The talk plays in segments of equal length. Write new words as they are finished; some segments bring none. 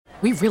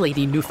We really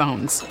need new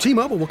phones.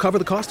 T-Mobile will cover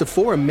the cost of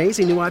 4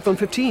 amazing new iPhone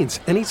 15s,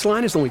 and each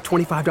line is only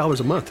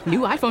 $25 a month. New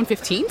iPhone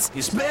 15s?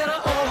 It's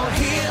better over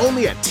here.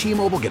 Only at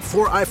T-Mobile, get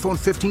 4 iPhone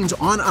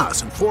 15s on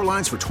us and 4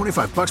 lines for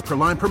 $25 per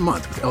line per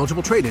month with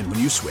eligible trade-in when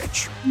you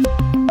switch.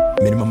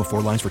 Minimum of 4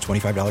 lines for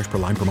 $25 per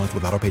line per month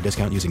with autopay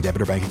discount using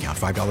debit or bank account.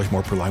 $5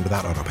 more per line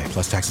without autopay,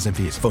 plus taxes and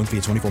fees. Phone fee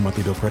at 24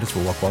 monthly bill credits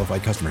for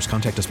well-qualified customers.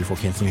 Contact us before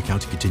canceling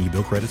account to continue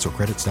bill credits or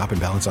credit stop and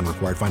balance on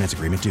required finance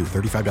agreement due.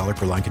 $35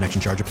 per line connection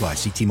charge applies.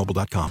 See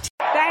T-Mobile.com.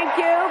 Thank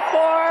you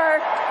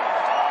for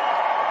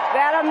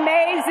that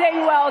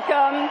amazing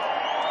welcome.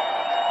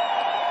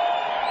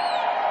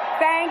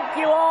 Thank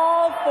you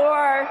all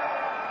for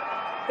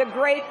the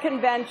great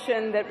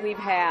convention that we've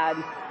had.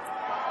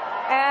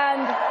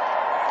 And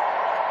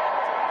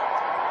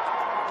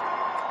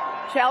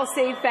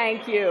Chelsea,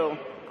 thank you.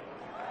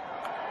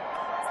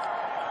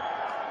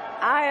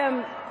 I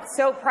am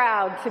so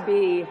proud to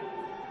be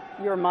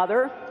your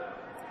mother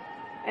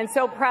and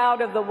so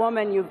proud of the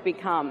woman you've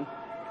become.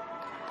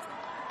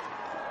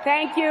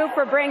 Thank you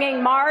for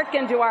bringing Mark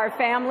into our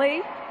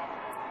family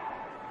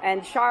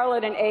and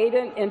Charlotte and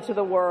Aiden into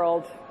the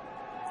world.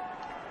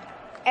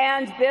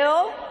 And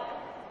Bill,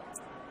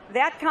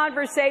 that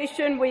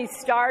conversation we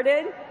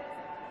started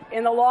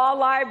in the law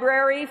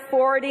library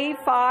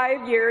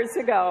 45 years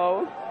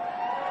ago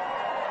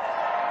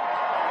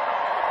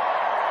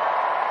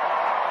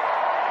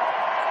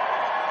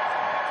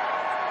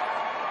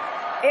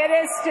it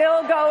is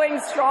still going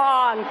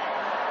strong.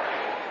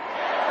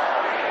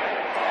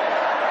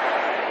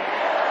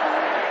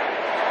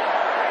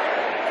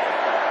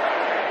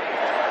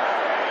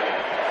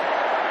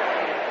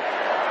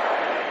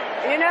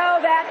 You know,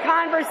 that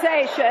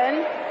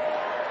conversation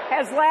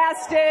has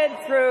lasted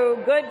through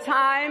good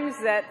times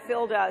that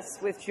filled us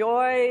with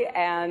joy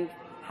and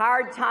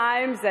hard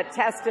times that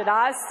tested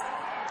us.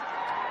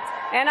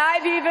 And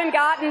I've even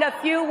gotten a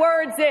few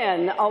words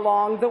in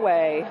along the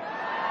way.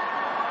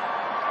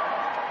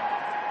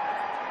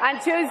 On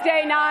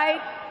Tuesday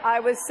night,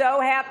 I was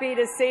so happy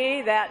to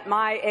see that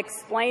my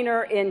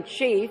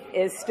explainer-in-chief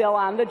is still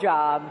on the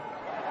job.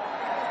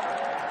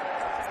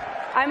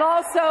 I'm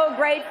also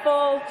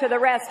grateful to the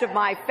rest of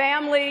my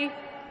family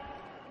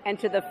and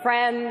to the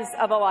friends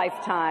of a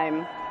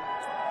lifetime.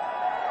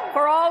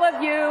 For all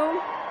of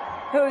you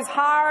whose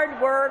hard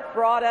work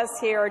brought us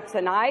here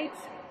tonight,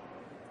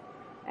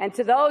 and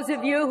to those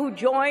of you who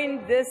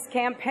joined this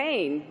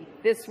campaign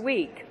this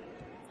week,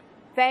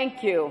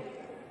 thank you.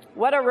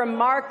 What a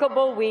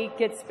remarkable week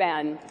it's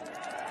been.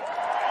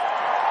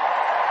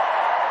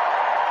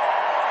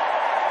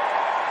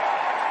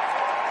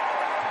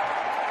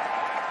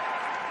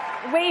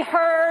 We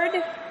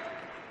heard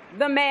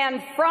the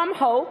man from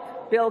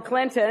hope, Bill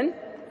Clinton,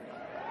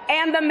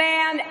 and the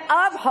man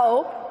of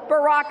hope,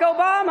 Barack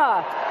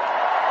Obama.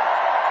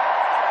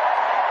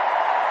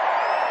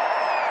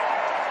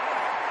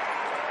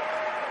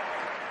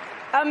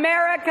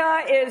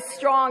 America is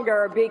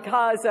stronger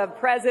because of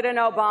President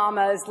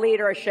Obama's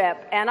leadership,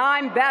 and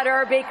I'm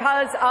better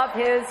because of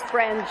his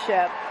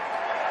friendship.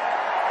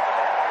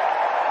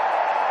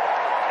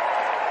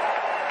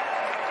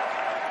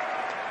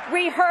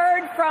 We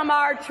heard from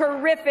our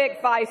terrific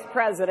Vice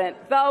President,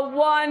 the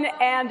one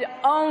and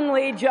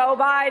only Joe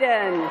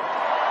Biden.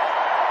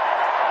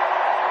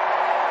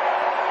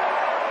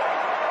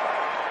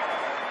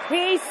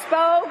 He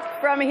spoke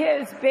from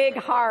his big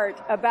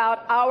heart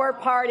about our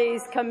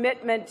party's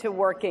commitment to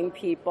working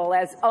people,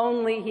 as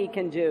only he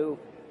can do.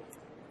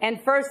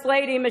 And First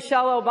Lady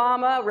Michelle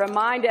Obama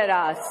reminded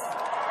us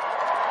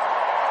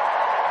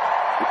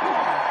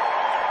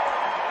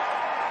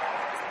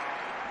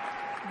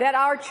that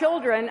our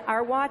children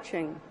are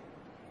watching.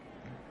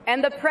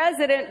 And the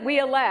president we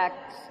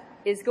elect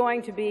is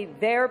going to be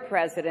their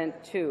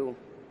president, too.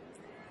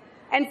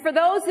 And for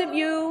those of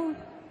you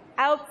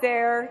out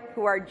there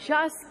who are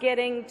just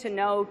getting to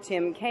know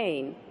Tim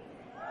Kaine,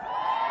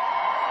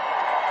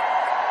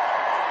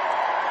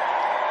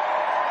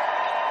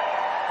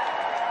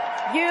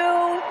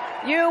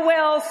 you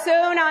will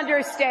soon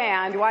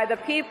understand why the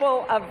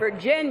people of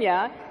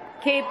Virginia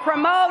keep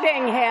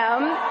promoting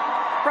him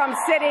from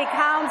city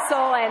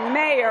council and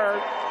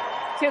mayor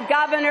to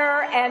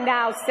governor and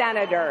now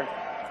senator.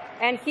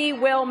 And he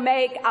will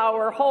make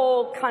our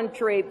whole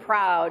country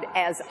proud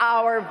as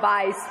our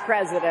vice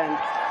president.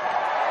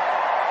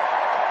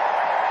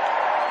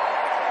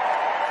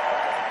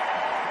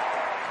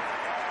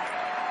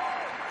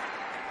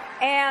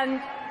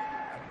 And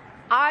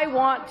I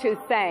want to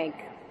thank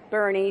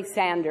Bernie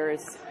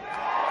Sanders.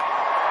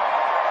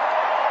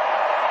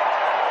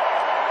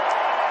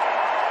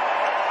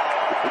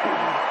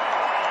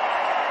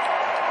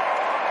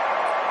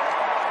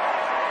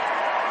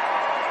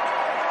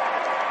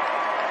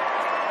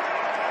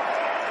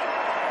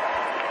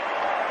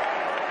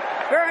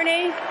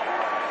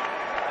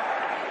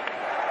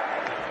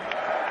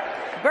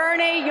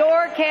 Bernie,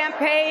 your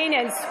campaign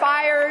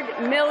inspired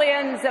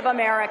millions of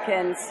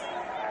Americans,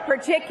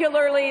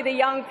 particularly the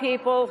young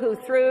people who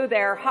threw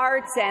their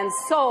hearts and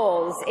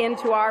souls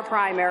into our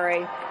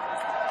primary.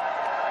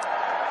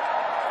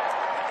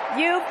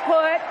 You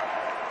put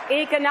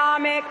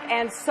economic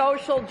and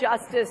social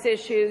justice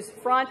issues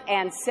front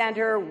and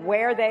center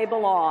where they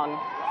belong.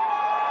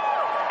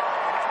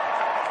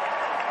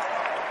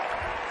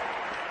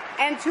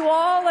 And to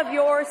all of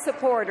your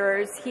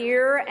supporters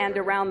here and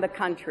around the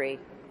country,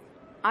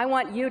 I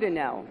want you to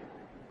know,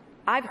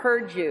 I've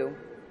heard you.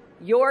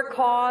 Your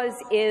cause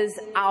is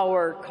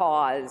our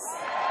cause.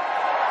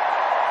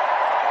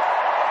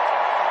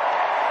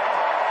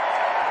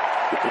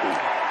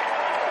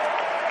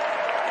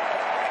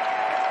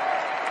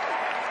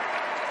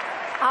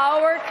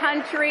 Our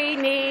country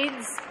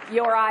needs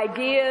your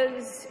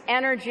ideas,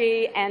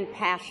 energy, and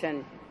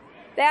passion.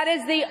 That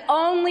is the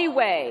only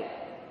way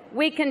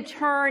we can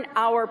turn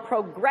our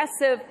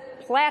progressive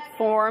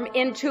platform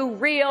into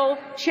real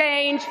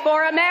change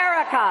for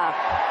America.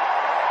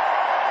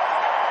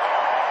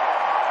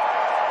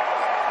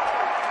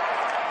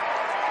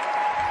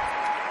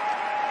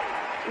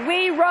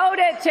 We wrote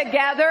it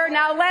together.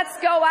 Now let's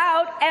go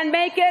out and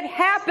make it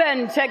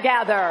happen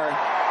together.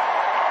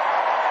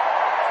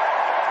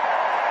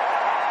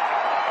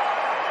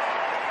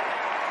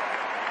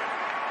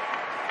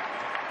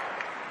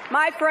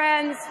 My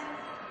friends,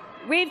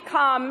 we've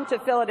come to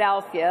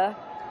Philadelphia,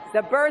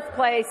 the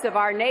birthplace of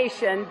our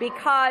nation,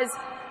 because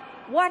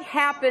what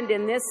happened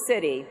in this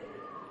city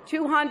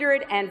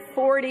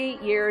 240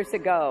 years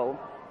ago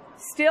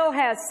still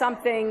has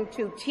something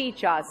to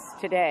teach us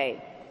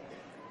today.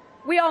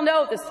 We all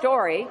know the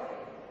story,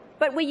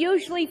 but we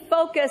usually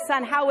focus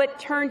on how it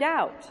turned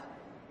out,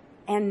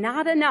 and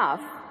not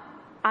enough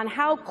on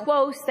how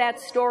close that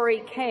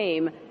story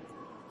came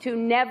to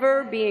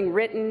never being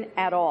written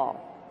at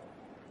all.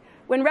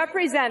 When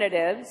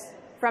representatives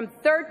from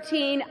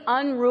 13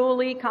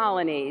 unruly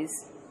colonies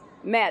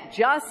met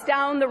just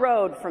down the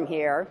road from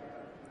here,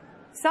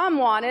 some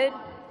wanted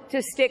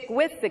to stick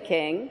with the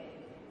king,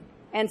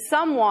 and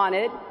some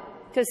wanted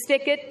to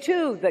stick it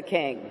to the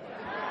king.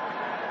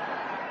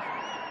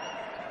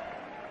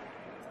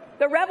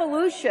 The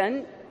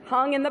revolution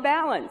hung in the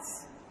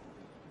balance.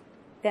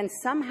 Then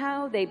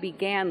somehow they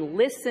began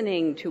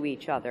listening to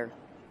each other,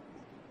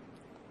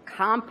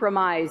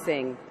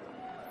 compromising,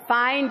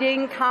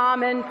 finding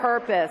common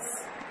purpose.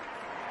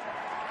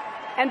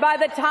 And by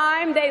the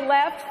time they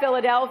left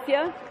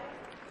Philadelphia,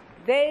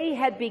 they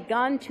had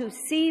begun to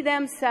see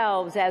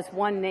themselves as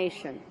one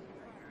nation.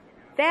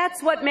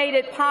 That's what made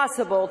it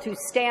possible to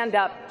stand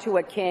up to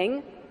a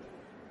king.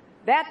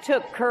 That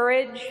took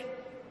courage.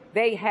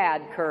 They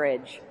had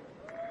courage.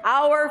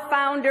 Our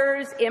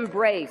founders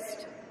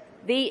embraced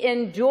the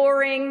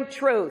enduring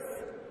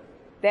truth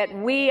that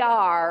we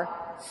are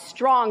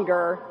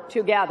stronger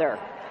together.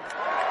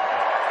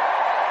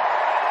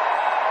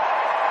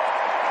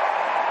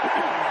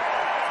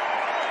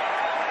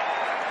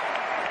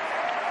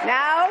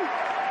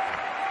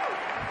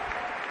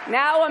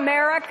 Now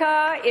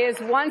America is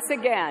once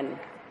again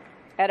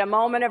at a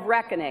moment of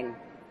reckoning.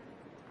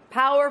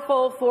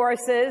 Powerful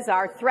forces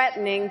are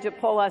threatening to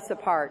pull us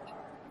apart.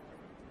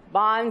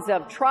 Bonds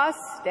of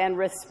trust and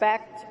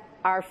respect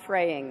are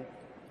fraying.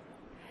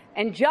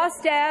 And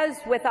just as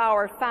with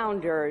our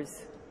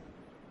founders,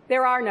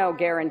 there are no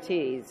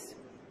guarantees.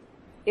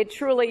 It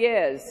truly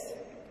is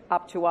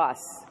up to us.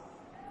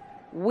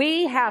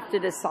 We have to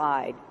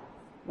decide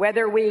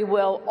whether we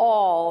will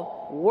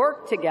all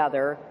work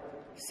together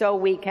so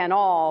we can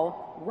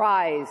all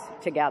rise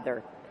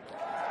together.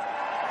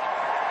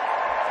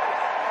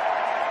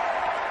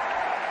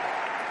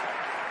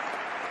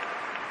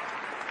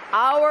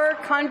 Our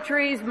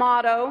country's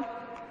motto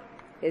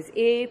is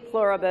E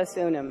pluribus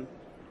unum.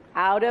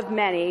 Out of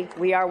many,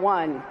 we are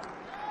one.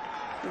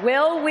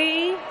 Will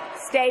we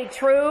stay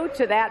true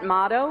to that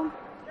motto?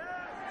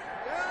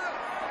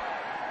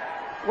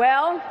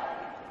 Well,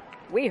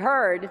 we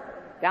heard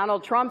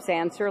Donald Trump's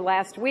answer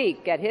last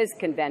week at his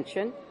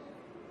convention.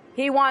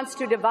 He wants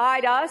to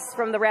divide us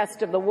from the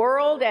rest of the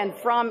world and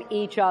from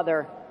each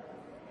other.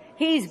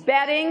 He's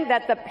betting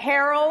that the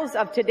perils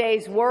of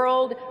today's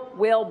world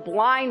will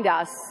blind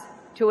us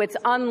to its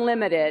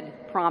unlimited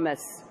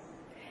promise.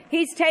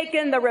 He's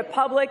taken the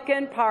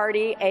Republican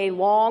Party a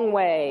long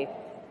way,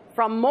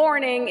 from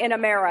morning in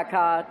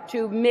America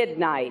to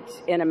midnight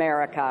in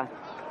America.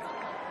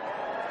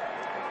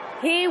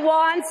 He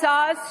wants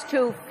us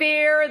to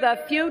fear the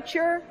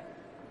future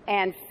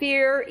and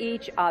fear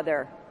each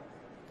other.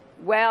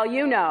 Well,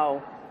 you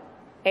know,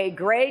 a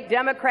great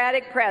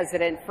Democratic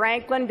president,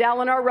 Franklin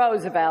Delano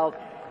Roosevelt,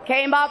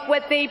 came up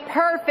with the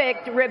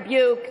perfect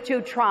rebuke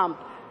to Trump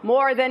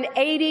more than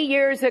 80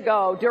 years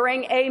ago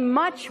during a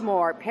much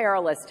more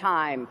perilous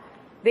time.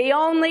 The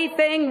only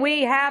thing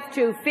we have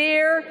to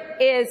fear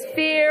is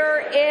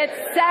fear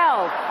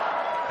itself.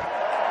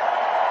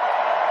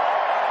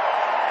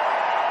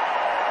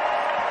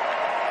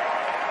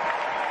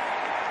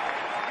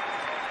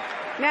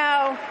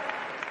 Now,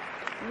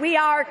 we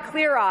are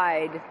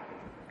clear-eyed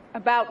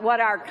about what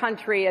our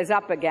country is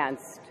up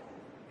against,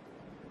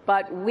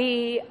 but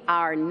we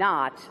are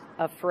not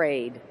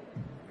afraid.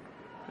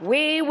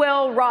 We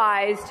will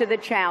rise to the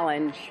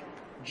challenge,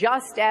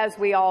 just as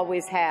we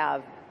always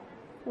have.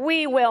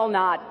 We will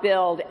not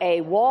build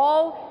a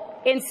wall,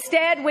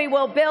 Instead, we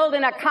will build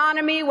an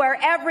economy where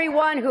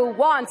everyone who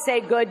wants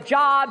a good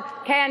job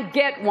can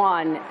get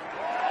one.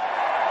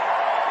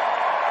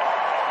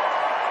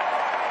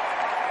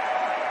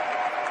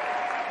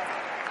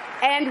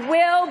 And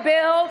we'll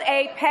build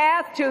a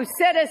path to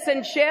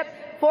citizenship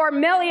for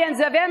millions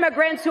of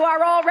immigrants who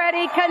are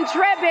already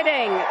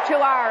contributing to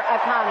our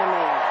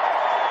economy.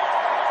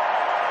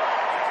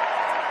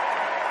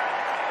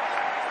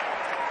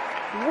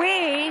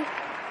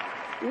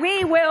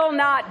 We will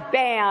not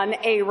ban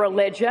a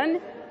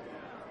religion.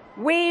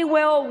 We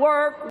will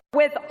work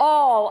with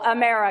all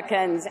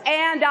Americans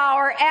and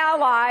our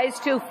allies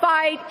to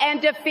fight and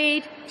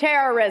defeat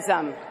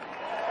terrorism.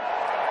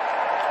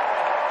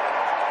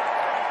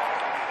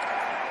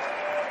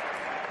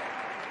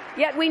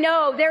 Yet we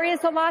know there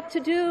is a lot to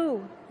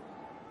do.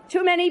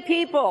 Too many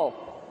people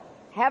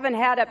haven't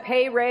had a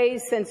pay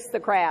raise since the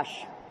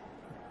crash.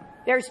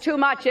 There's too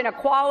much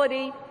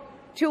inequality,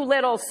 too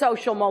little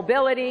social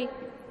mobility,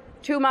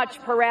 too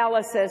much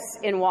paralysis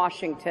in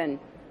Washington,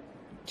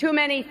 too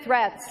many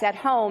threats at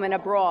home and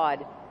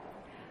abroad.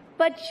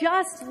 But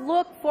just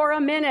look for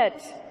a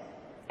minute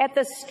at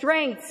the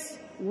strengths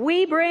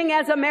we bring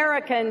as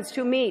Americans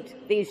to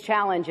meet these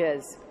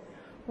challenges.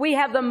 We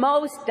have the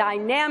most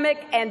dynamic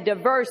and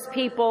diverse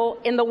people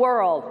in the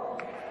world.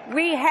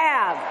 We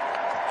have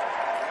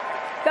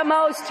the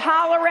most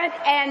tolerant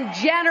and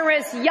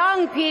generous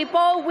young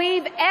people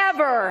we've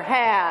ever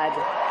had.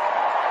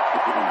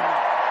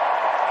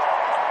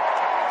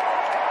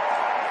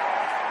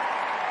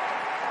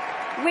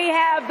 We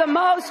have the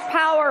most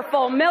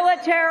powerful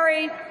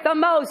military, the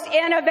most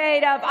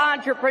innovative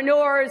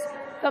entrepreneurs,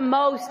 the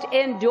most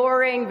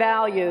enduring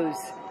values: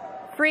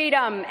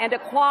 freedom and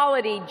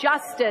equality,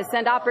 justice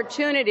and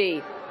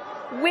opportunity.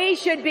 We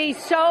should be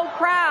so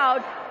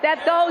proud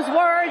that those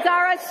words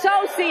are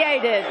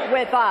associated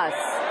with us.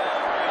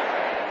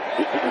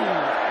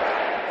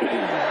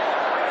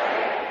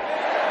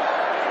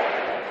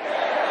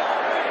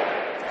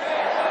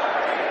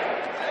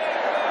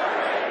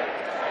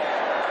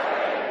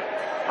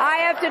 I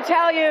have to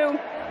tell you,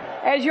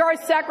 as your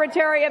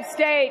Secretary of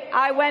State,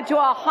 I went to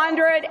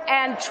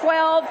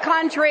 112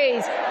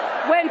 countries.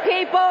 When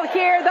people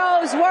hear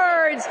those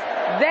words,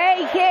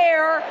 they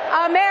hear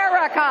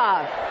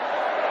America.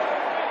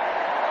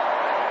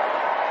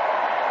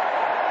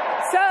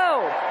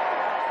 So,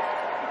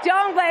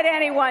 don't let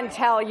anyone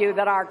tell you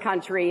that our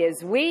country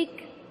is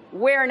weak.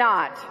 We're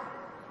not.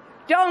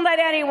 Don't let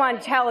anyone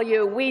tell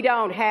you we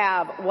don't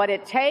have what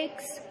it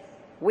takes.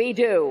 We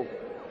do.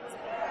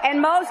 And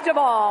most of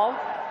all,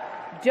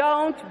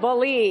 don't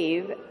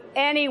believe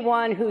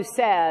anyone who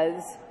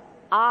says,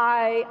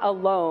 "I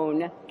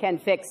alone can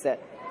fix it."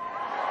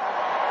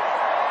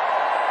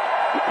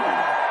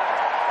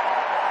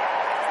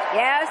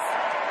 Yes,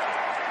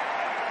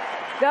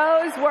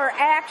 those were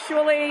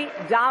actually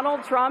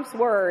Donald Trump's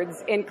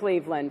words in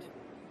Cleveland.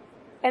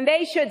 And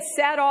they should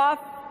set off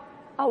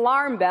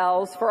alarm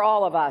bells for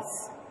all of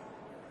us.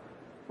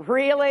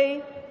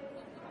 Really?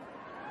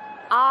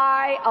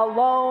 I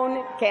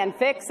alone can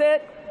fix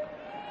it?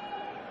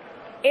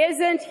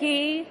 Isn't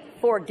he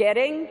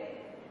forgetting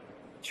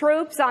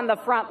troops on the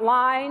front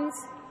lines,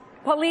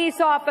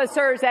 police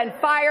officers and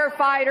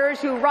firefighters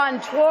who run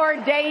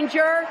toward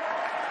danger,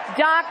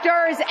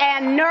 doctors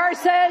and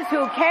nurses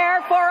who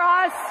care for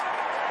us,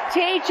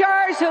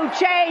 teachers who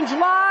change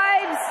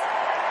lives,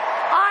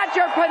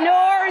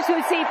 entrepreneurs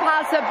who see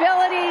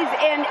possibilities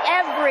in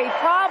every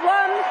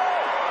problem,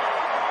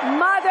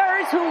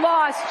 mothers who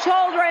lost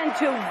children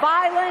to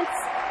violence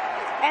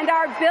and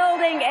are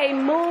building a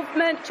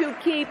movement to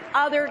keep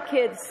other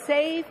kids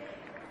safe?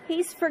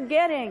 He's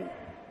forgetting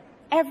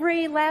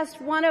every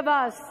last one of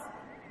us.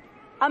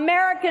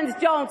 Americans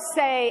don't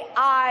say,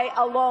 "I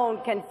alone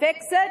can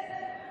fix it."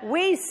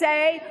 We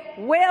say,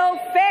 "We'll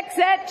fix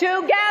it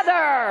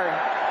together."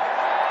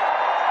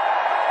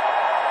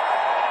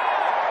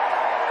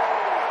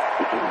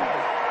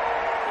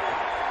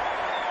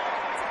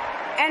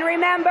 And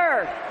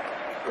remember,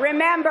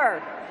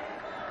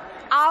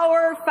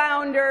 our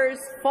founders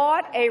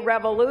fought a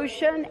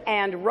revolution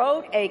and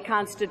wrote a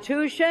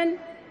constitution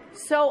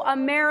so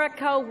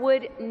America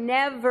would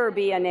never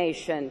be a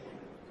nation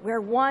where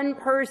one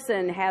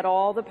person had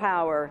all the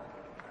power.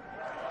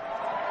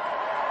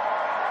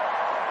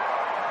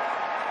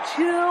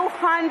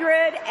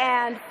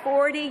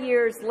 240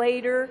 years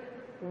later,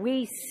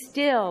 we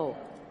still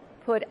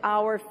put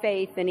our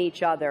faith in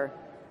each other.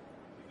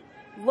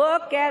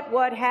 Look at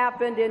what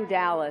happened in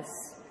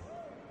Dallas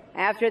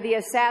after the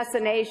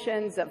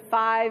assassinations of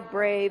 5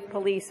 brave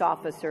police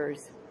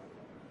officers.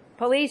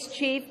 Police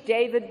Chief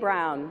David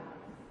Brown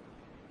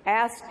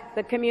asked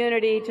the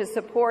community to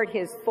support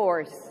his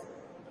force,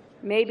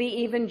 maybe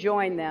even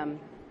join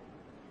them.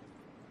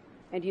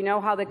 And you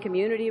know how the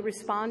community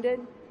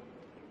responded?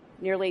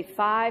 Nearly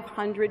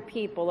 500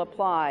 people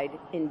applied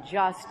in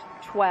just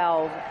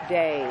 12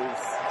 days.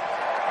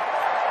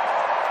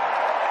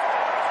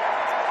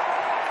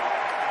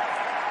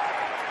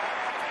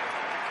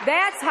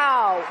 That's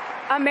how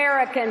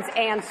Americans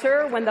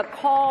answer when the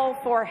call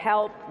for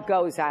help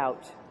goes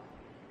out.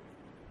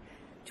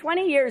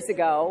 20 years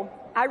ago,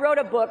 I wrote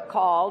a book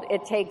called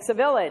It Takes a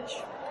Village.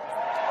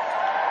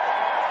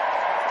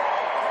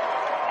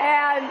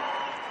 And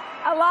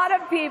a lot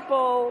of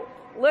people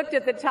looked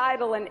at the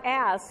title and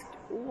asked,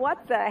 what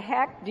the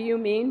heck do you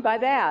mean by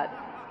that?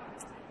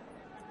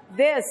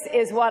 This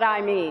is what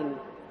I mean.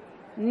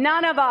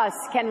 None of us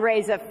can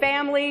raise a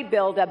family,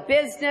 build a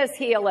business,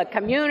 heal a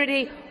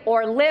community,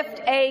 or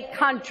lift a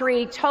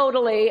country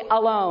totally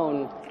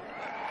alone.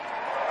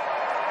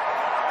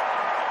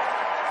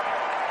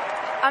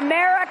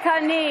 America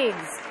needs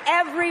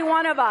every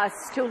one of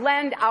us to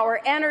lend our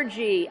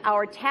energy,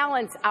 our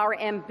talents, our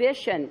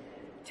ambition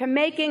to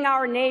making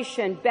our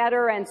nation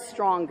better and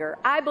stronger.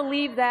 I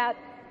believe that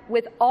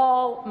with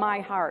all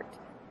my heart.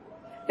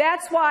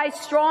 That's why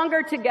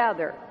Stronger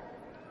Together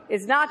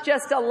is not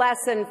just a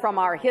lesson from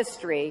our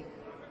history.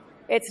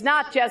 It's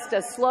not just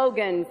a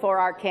slogan for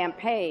our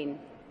campaign.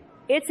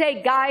 It's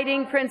a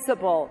guiding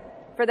principle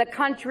for the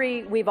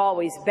country we've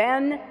always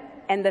been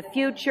and the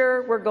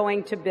future we're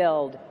going to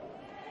build.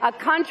 A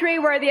country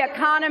where the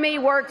economy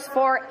works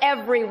for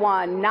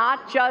everyone,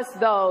 not just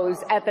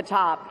those at the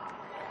top.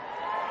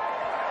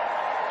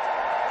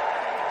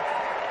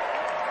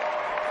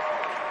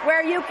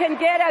 Where you can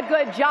get a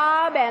good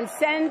job and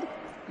send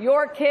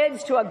your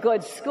kids to a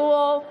good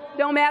school,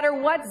 no matter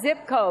what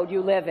zip code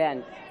you live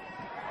in.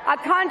 A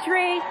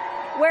country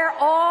where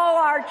all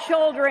our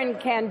children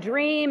can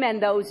dream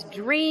and those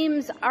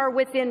dreams are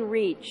within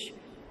reach.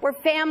 Where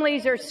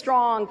families are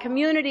strong,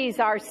 communities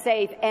are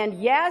safe, and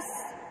yes,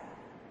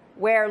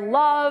 where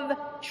love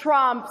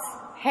trumps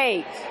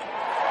hate.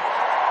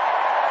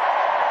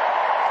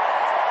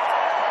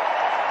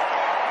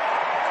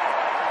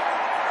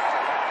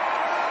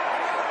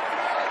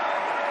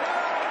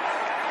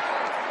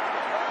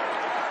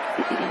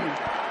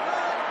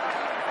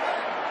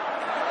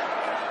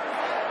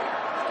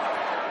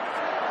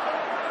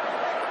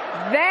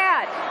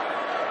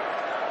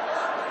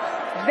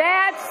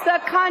 That's the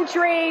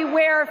country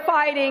we're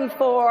fighting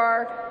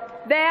for.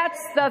 That's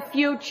the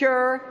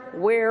future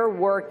we're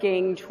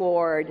working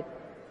toward.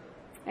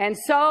 And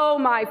so,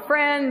 my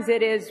friends,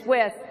 it is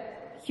with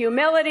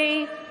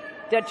humility,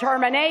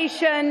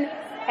 determination,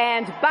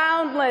 and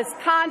boundless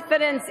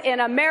confidence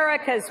in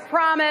America's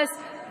promise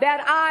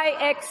that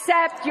I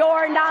accept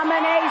your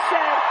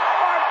nomination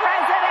for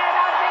President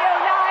of the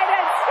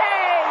United States.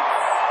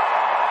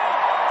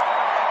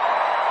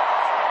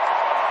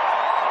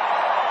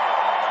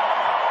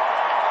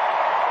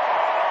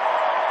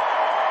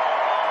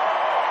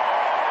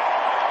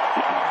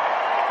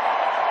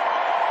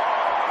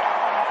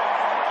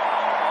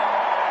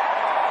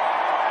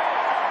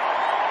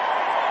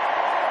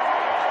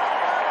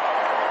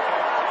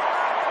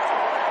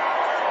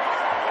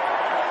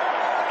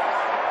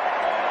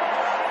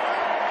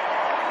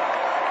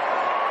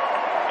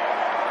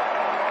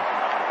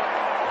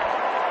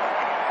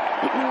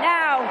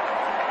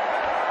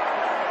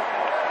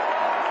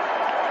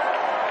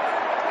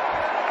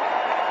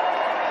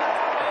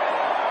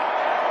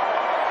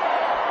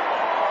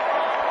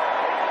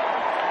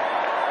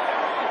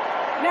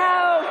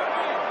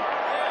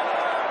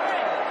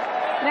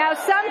 Now,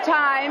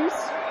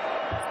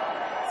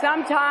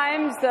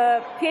 sometimes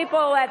the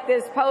people at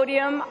this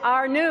podium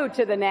are new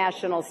to the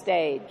national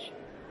stage.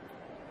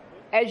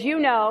 As you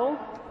know,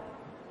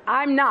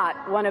 I'm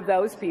not one of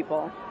those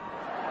people.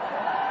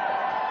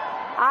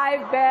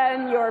 I've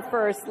been your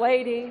First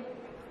Lady,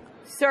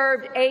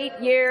 served 8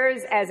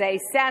 years as a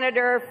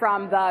senator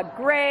from the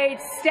great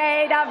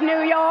state of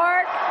New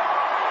York.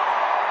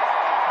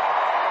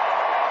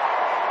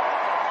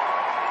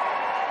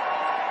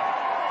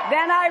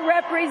 Then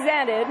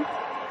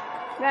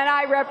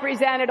I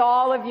represented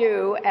all of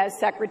you as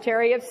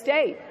Secretary of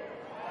State.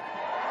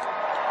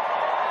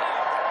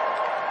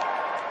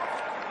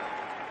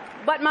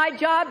 But my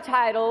job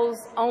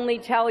titles only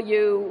tell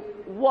you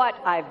what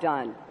I've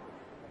done.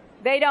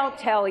 They don't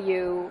tell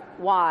you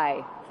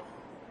why.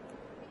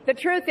 The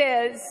truth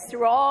is,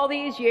 through all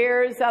these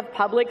years of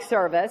public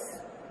service,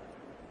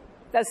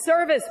 the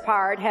service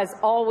part has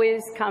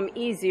always come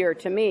easier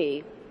to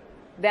me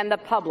than the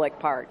public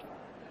part.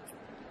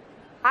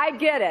 I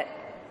get it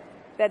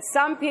that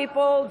some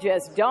people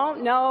just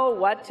don't know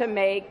what to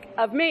make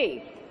of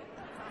me.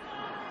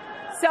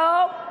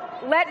 So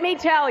let me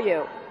tell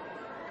you,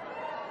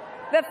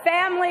 the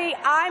family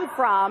I'm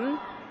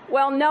from,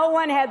 well, no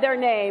one had their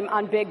name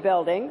on big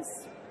buildings.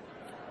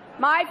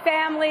 My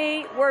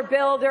family were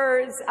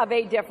builders of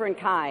a different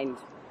kind.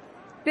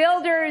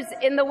 Builders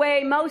in the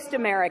way most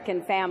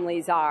American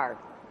families are.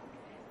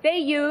 They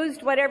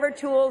used whatever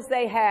tools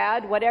they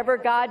had, whatever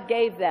God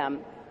gave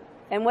them,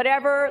 and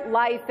whatever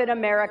life in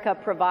America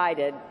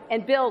provided,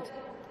 and built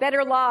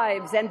better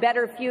lives and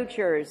better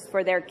futures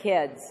for their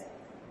kids.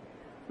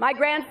 My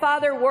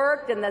grandfather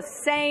worked in the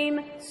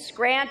same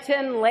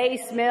Scranton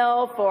lace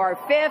mill for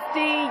 50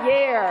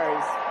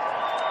 years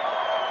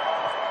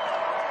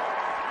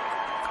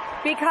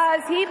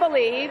because he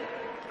believed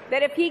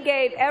that if he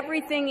gave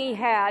everything he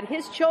had,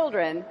 his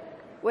children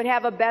would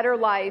have a better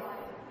life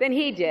than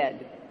he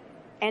did.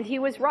 And he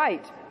was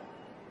right.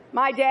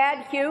 My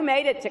dad, Hugh,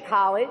 made it to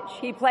college.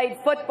 He played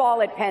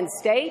football at Penn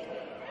State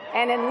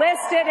and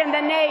enlisted in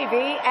the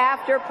Navy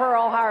after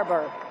Pearl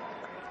Harbor.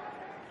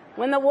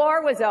 When the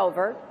war was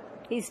over,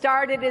 he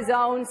started his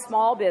own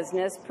small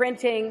business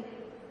printing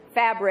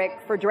fabric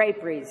for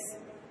draperies.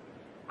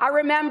 I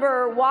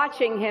remember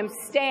watching him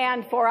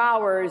stand for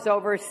hours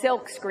over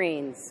silk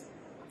screens.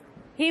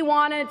 He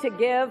wanted to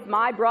give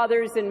my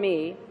brothers and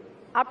me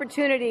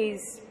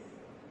opportunities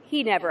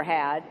he never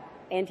had,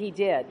 and he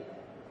did.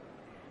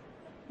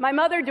 My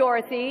mother,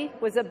 Dorothy,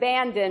 was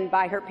abandoned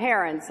by her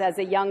parents as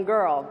a young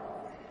girl.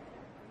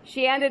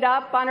 She ended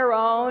up on her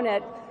own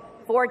at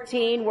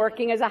 14,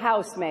 working as a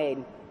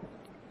housemaid.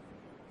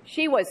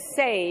 She was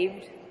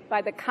saved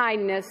by the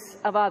kindness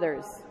of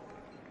others.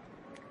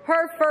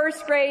 Her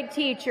first-grade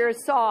teacher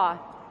saw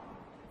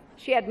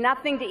she had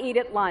nothing to eat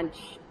at lunch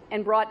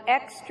and brought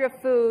extra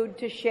food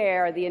to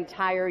share the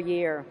entire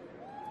year.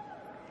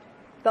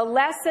 The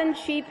lesson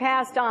she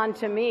passed on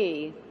to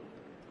me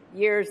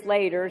years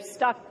later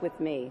stuck with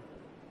me.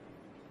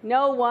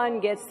 No one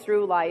gets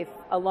through life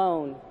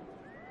alone.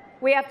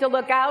 We have to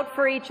look out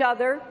for each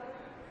other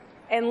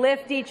and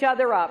lift each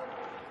other up.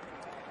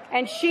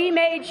 And she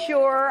made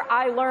sure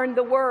I learned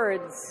the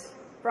words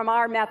from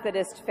our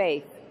Methodist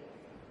faith.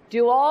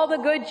 Do all the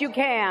good you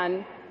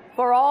can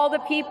for all the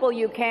people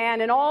you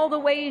can in all the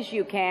ways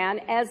you can,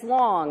 as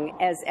long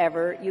as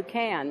ever you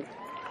can.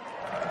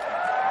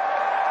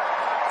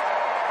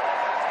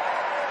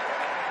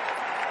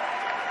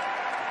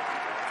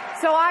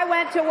 So I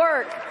went to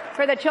work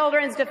for the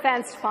Children's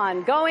Defense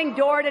Fund, going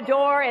door to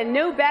door in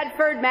New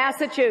Bedford,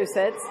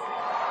 Massachusetts,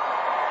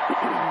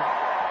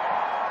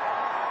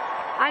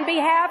 on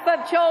behalf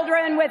of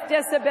children with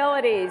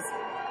disabilities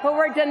who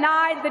were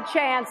denied the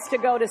chance to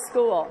go to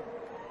school.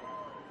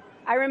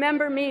 I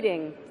remember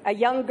meeting a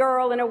young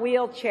girl in a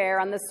wheelchair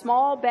on the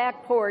small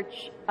back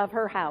porch of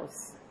her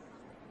house.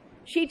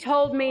 She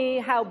told me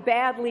how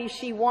badly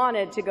she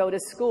wanted to go to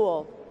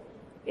school.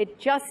 It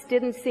just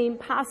didn't seem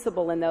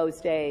possible in those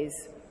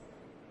days.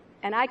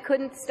 And I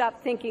couldn't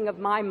stop thinking of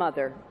my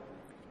mother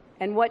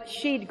and what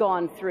she'd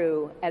gone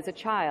through as a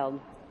child.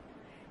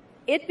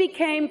 It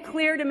became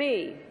clear to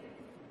me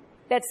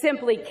that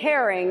simply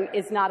caring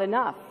is not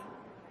enough.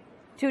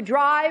 To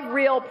drive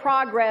real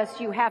progress,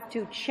 you have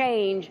to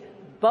change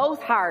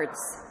both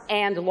hearts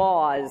and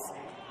laws.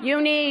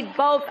 You need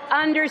both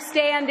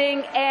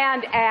understanding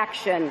and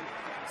action.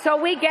 So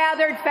we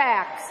gathered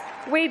facts.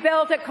 We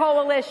built a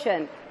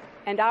coalition.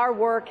 And our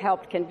work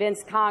helped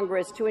convince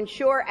Congress to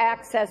ensure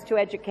access to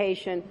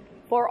education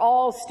for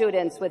all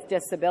students with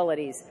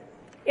disabilities.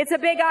 It's a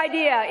big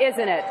idea,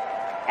 isn't it?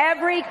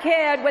 Every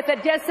kid with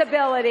a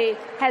disability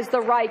has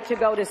the right to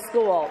go to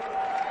school.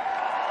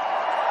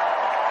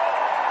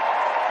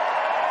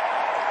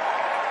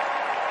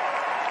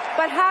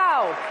 But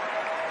how?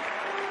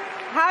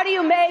 How do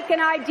you make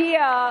an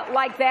idea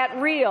like that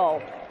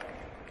real?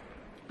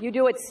 You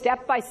do it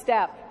step by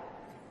step.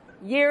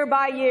 Year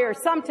by year,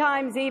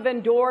 sometimes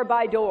even door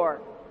by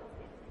door.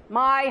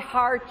 My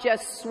heart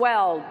just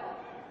swelled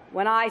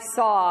when I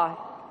saw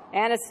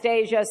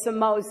Anastasia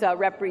Somoza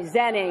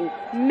representing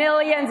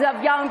millions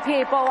of young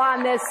people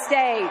on this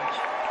stage.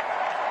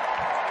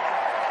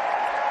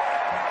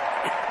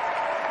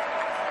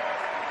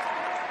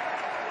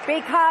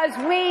 Because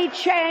we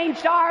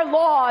changed our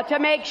law to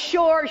make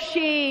sure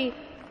she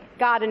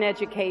got an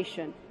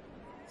education.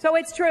 So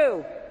it's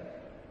true.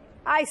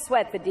 I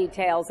sweat the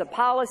details of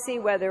policy,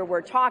 whether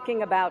we're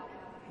talking about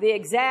the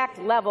exact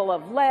level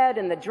of lead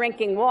in the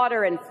drinking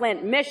water in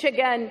Flint,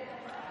 Michigan,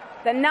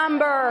 the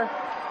number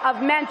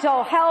of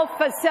mental health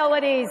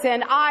facilities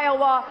in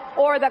Iowa,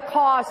 or the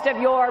cost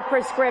of your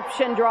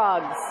prescription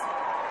drugs.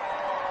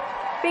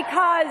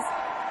 Because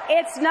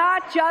it's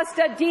not just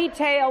a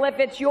detail if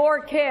it's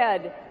your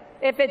kid,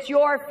 if it's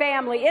your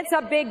family. It's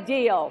a big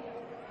deal.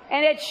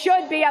 And it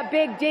should be a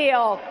big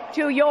deal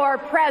to your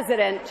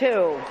president,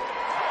 too.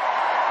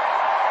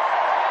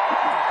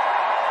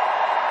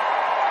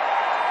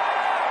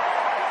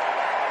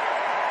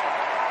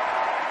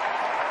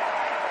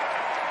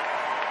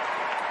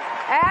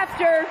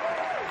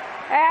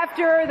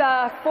 After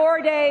the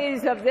 4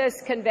 days of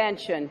this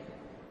convention,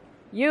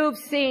 you've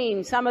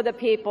seen some of the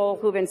people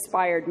who've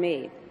inspired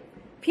me,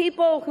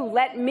 people who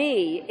let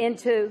me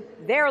into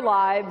their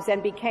lives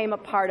and became a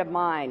part of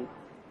mine,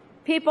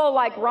 people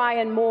like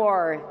Ryan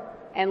Moore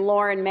and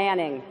Lauren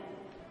Manning.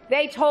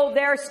 They told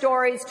their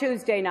stories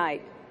Tuesday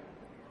night.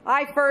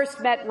 I first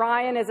met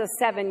Ryan as a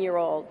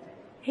 7-year-old.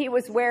 He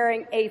was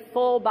wearing a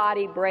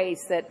full-body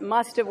brace that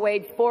must have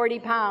weighed 40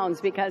 pounds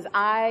because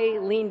I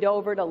leaned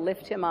over to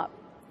lift him up.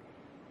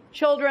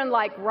 Children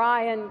like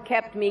Ryan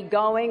kept me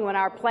going when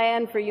our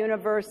plan for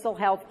universal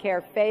health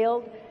care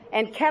failed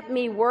and kept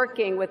me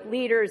working with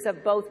leaders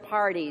of both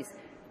parties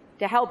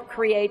to help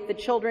create the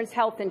Children's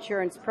Health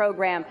Insurance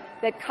Program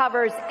that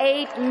covers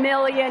 8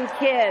 million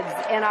kids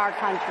in our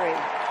country.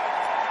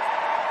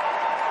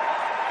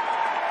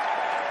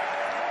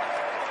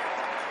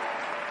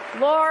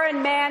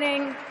 Lauren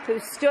Manning, who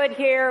stood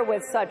here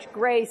with such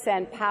grace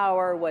and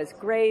power, was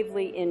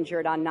gravely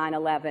injured on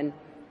 9/11.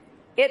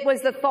 It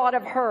was the thought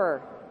of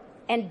her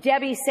and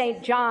Debbie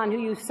St. John, who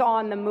you saw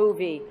in the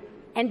movie,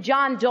 and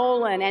John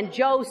Dolan and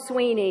Joe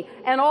Sweeney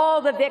and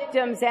all the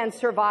victims and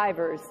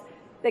survivors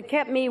that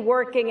kept me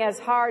working as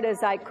hard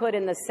as I could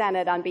in the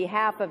Senate on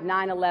behalf of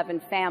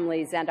 9/11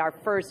 families and our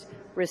first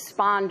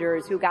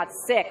responders who got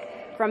sick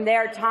from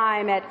their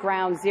time at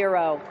Ground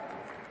Zero.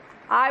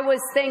 I was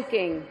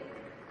thinking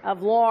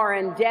of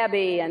Lauren,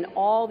 Debbie, and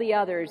all the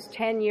others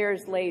 10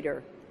 years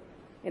later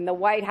in the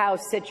White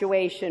House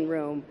Situation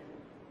Room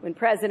when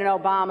President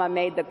Obama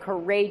made the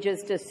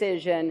courageous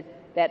decision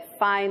that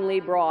finally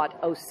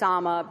brought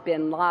Osama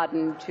bin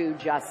Laden to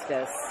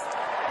justice.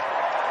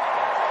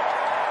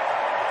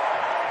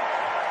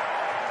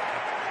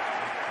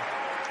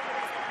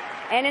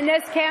 And in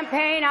this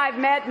campaign, I've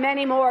met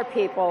many more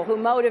people who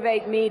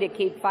motivate me to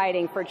keep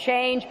fighting for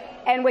change.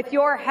 And with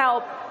your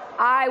help,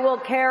 I will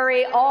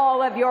carry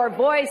all of your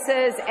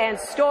voices and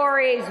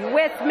stories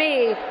with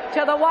me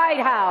to the White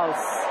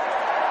House.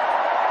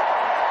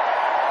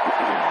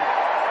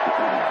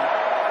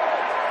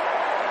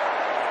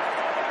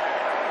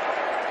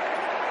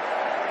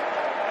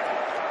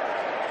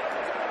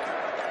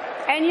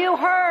 And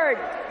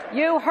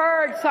you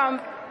heard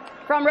some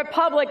from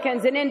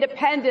Republicans and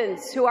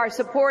independents who are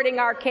supporting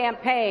our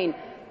campaign.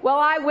 Well,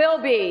 I will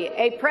be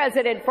a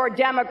president for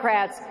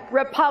Democrats,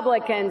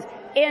 Republicans,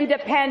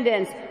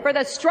 independents, for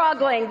the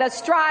struggling, the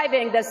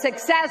striving, the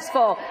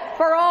successful,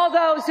 for all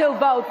those who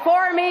vote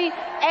for me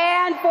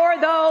and for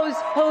those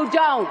who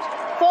don't,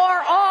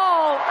 for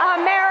all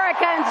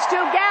Americans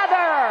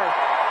together.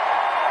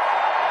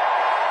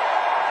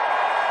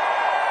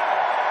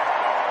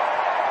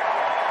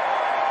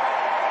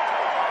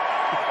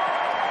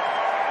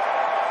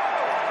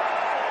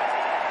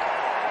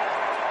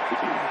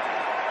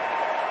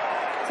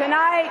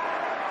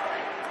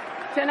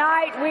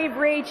 Tonight, we've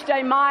reached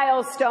a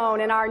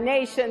milestone in our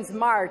nation's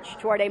march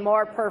toward a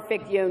more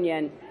perfect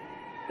union.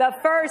 The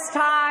first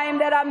time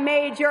that a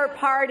major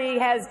party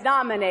has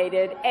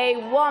nominated a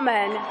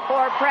woman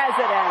for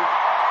president.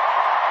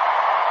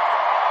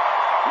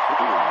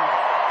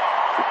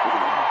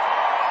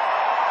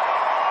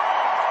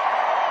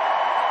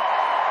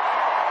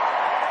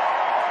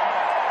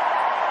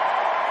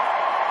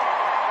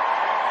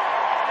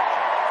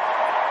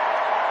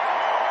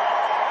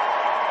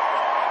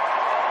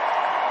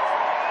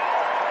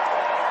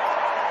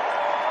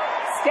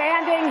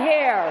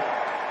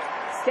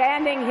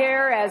 Standing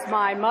here as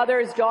my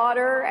mother's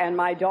daughter and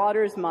my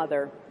daughter's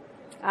mother,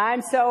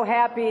 I'm so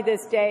happy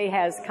this day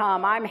has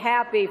come. I'm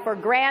happy for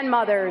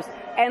grandmothers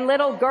and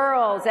little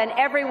girls and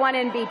everyone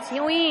in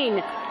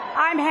between.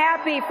 I'm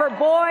happy for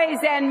boys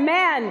and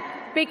men,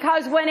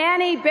 because when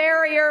any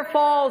barrier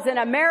falls in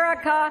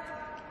America,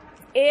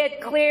 it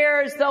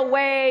clears the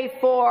way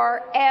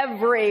for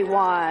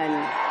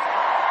everyone.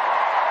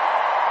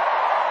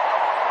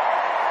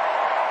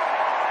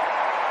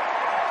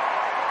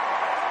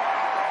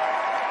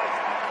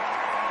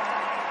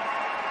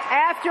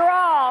 After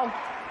all,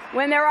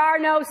 when there are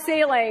no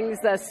ceilings,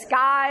 the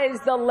sky's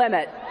the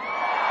limit.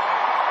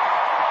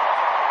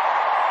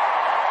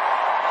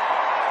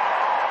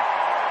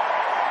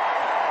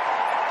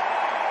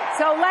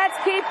 So let's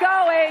keep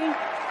going.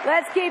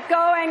 Let's keep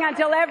going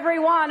until every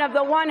one of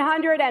the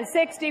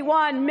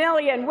 161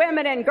 million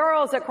women and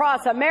girls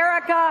across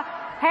America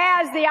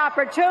has the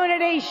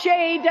opportunity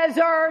she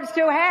deserves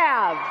to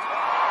have.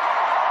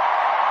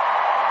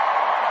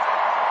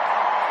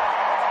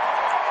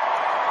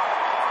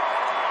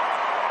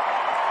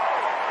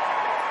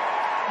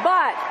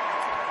 But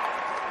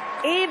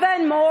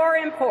even more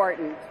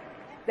important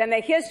than the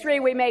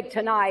history we make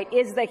tonight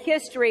is the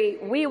history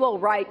we will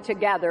write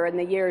together in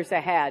the years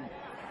ahead.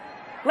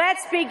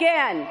 Let's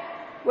begin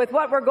with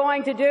what we're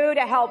going to do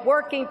to help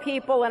working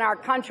people in our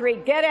country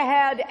get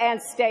ahead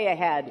and stay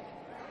ahead.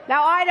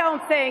 Now, I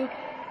don't think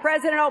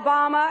President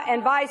Obama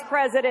and Vice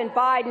President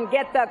Biden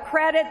get the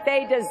credit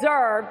they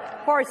deserve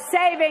for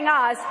saving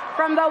us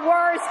from the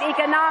worst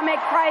economic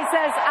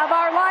crisis of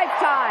our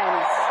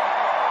lifetimes.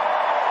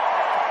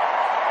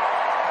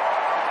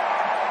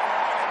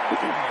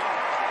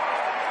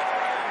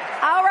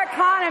 Our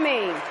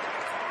economy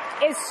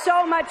is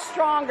so much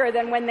stronger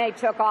than when they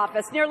took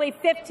office. Nearly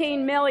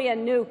 15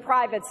 million new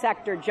private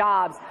sector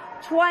jobs,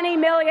 20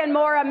 million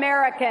more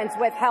Americans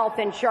with health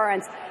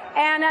insurance,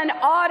 and an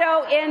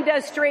auto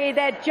industry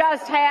that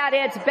just had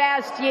its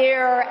best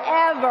year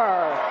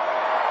ever.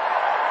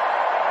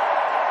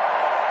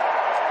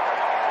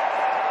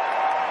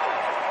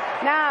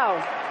 Now,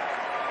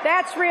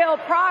 that's real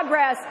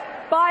progress.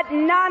 But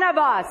none of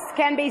us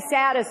can be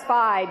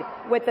satisfied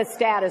with the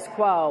status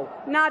quo,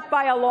 not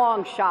by a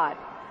long shot.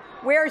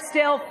 We're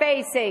still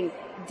facing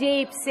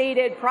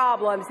deep-seated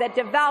problems that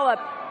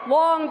developed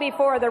long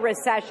before the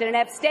recession and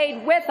have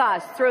stayed with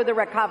us through the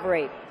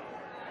recovery.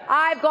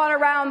 I've gone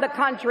around the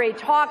country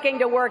talking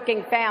to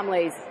working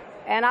families,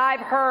 and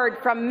I've heard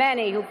from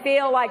many who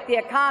feel like the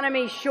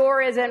economy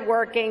sure isn't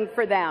working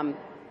for them.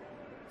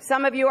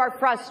 Some of you are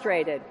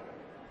frustrated,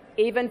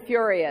 even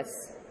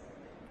furious.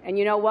 And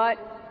you know what?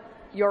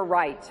 You're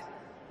right.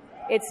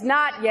 It's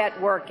not yet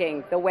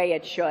working the way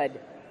it should.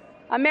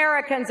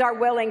 Americans are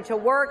willing to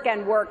work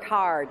and work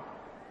hard,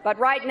 but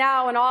right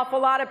now an awful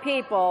lot of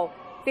people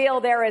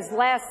feel there is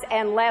less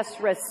and less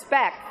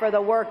respect for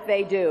the work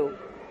they do,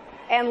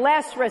 and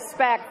less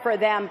respect for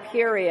them,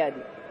 period.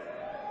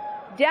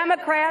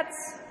 Democrats,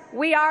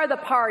 we are the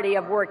party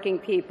of working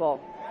people.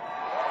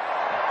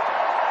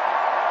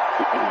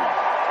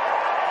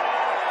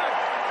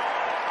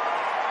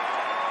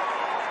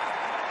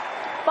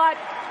 But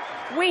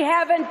we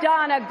haven't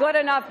done a good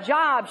enough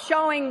job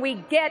showing we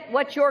get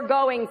what you're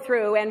going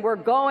through, and we're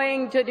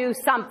going to do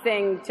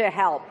something to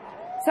help.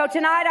 So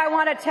tonight I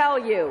want to tell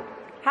you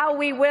how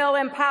we will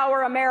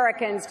empower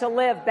Americans to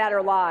live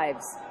better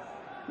lives.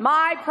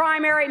 My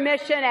primary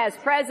mission as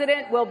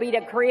president will be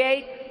to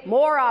create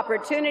more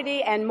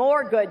opportunity and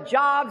more good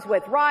jobs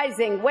with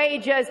rising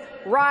wages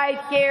right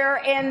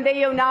here in the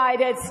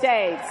United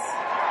States.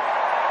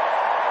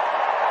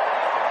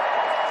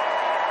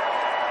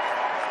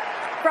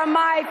 From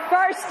my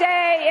first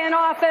day in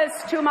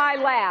office to my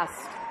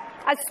last,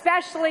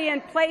 especially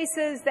in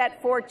places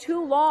that for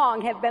too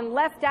long have been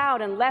left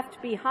out and left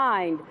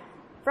behind,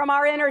 from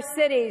our inner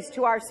cities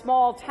to our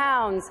small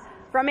towns,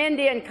 from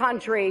Indian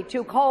country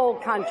to coal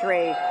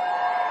country,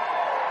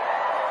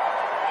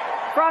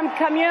 from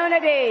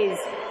communities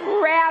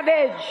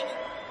ravaged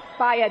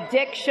by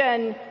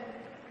addiction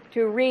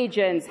to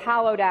regions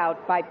hollowed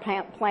out by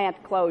plant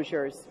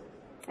closures.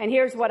 And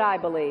here's what I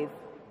believe.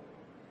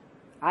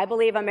 I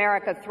believe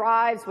America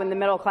thrives when the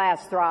middle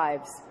class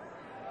thrives.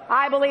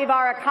 I believe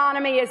our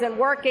economy isn't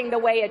working the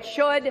way it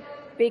should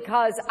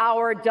because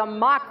our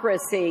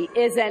democracy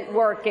isn't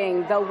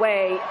working the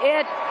way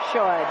it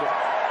should.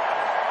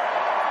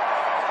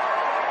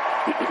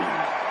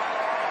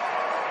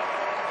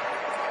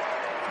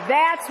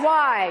 That's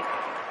why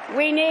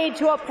we need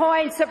to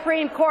appoint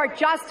Supreme Court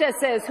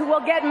justices who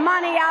will get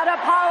money out of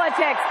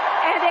politics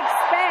and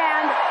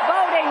expand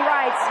voting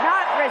rights,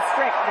 not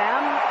restrict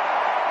them.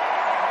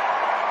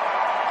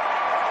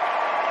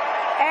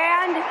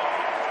 And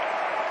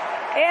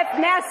if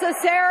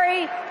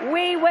necessary,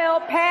 we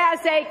will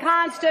pass a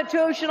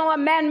constitutional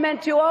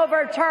amendment to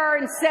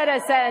overturn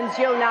Citizens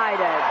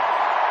United.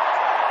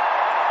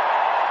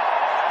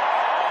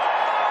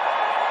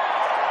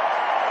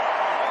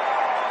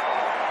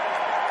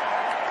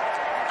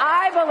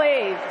 I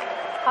believe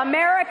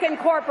American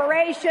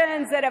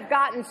corporations that have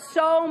gotten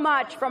so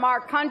much from our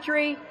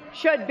country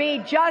should be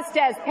just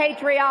as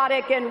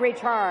patriotic in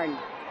return.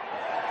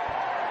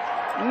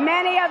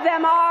 Many of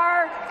them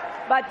are,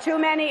 but too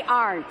many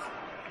aren't.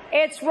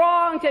 It's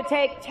wrong to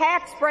take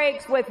tax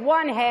breaks with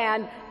one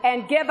hand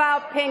and give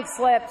out pink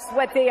slips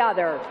with the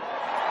other.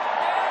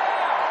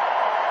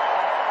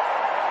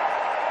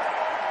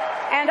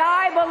 And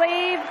I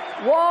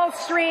believe Wall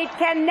Street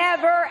can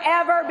never,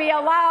 ever be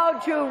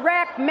allowed to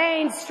wreck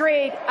Main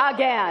Street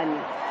again.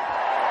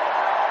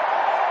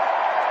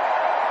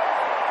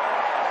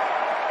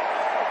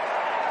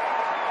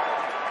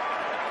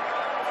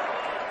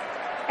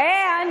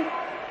 And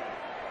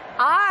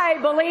I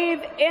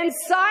believe in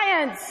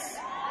science.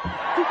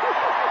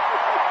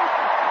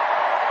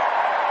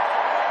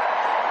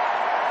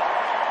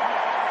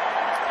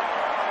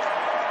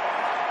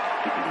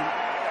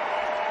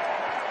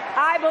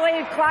 I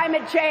believe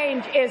climate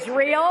change is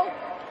real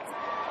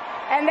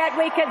and that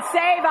we can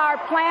save our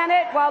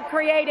planet while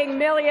creating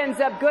millions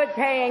of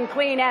good-paying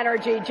clean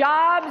energy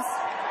jobs.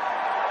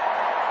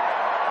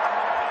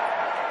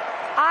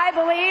 I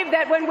believe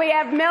that when we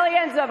have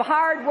millions of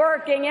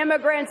hard-working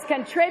immigrants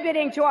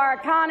contributing to our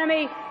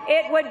economy,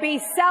 it would be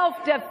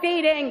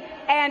self-defeating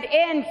and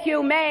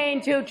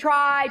inhumane to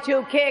try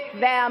to kick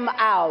them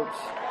out.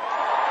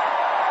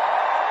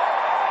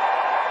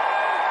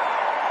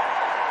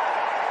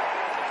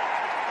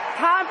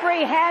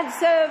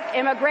 Comprehensive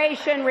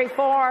immigration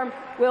reform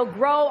will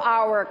grow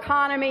our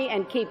economy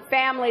and keep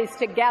families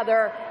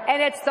together,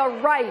 and it's the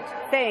right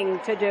thing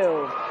to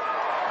do.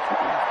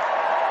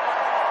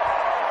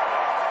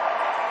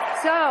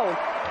 So,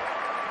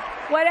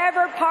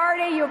 whatever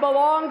party you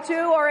belong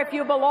to, or if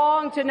you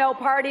belong to no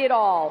party at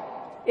all,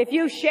 if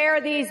you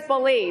share these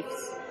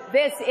beliefs,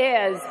 this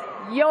is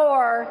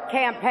your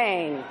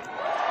campaign.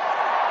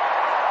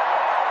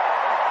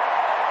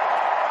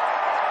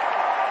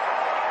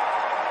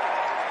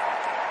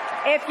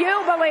 If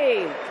you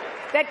believe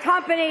that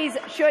companies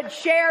should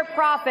share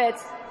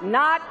profits,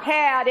 not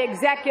pad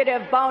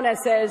executive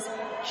bonuses,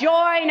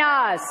 join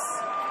us.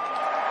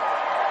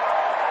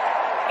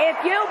 If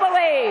you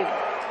believe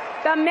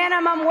the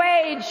minimum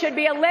wage should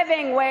be a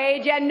living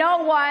wage and no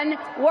one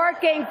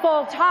working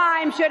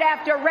full-time should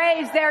have to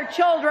raise their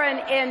children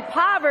in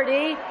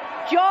poverty,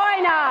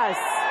 join us.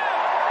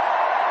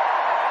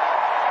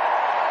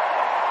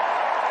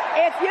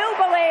 If you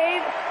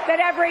believe that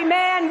every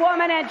man,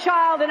 woman, and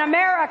child in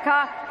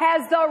America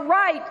has the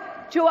right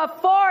to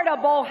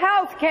affordable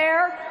health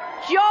care,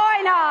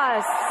 join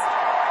us.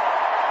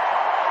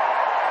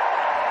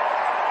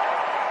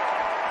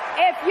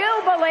 If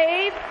you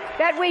believe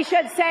that we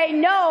should say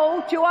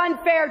no to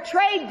unfair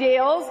trade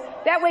deals,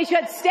 that we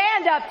should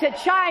stand up to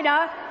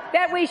China,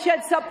 that we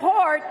should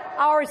support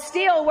our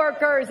steel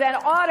workers and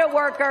auto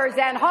workers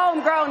and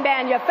homegrown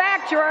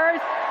manufacturers,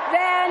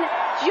 then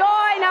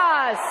join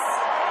us.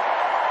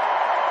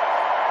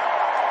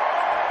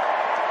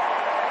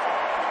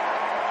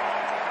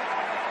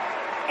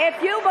 If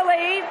you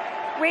believe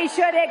we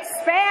should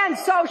expand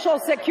Social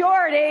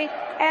Security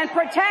and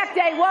protect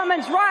a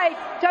woman's right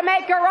to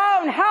make her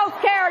own health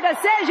care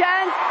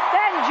decisions,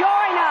 then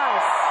join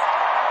us.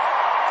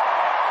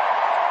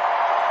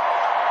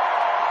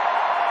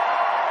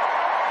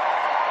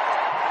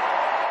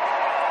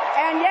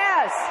 And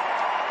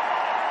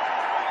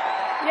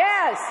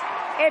yes,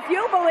 if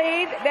you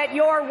believe that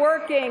your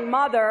working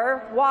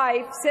mother,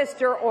 wife,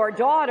 sister, or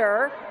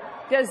daughter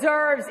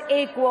deserves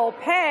equal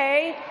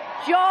pay,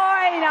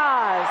 join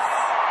us.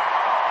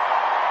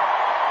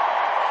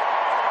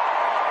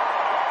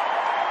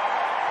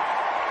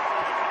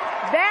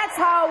 That's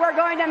how we're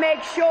going to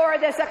make sure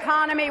this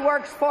economy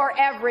works for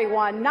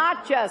everyone,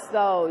 not just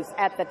those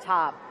at the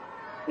top.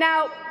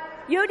 Now,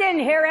 you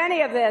didn't hear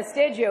any of this,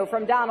 did you,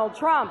 from Donald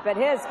Trump at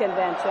his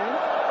convention?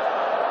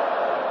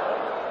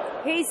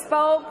 He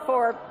spoke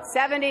for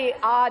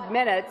 70-odd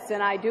minutes,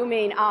 and I do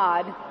mean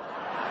odd.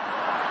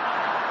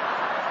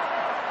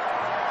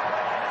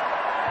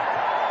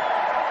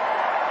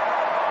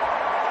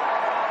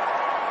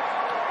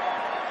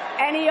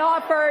 And he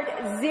offered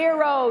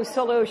 0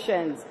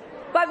 solutions.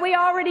 But we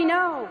already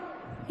know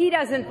he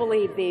doesn't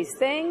believe these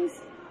things.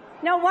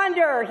 No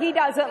wonder he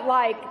doesn't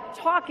like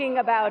talking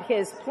about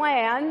his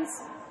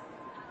plans.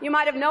 You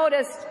might have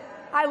noticed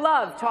I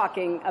love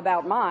talking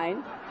about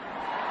mine.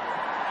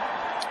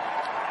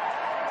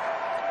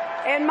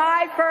 In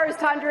my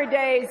first 100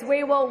 days,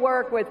 we will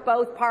work with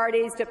both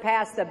parties to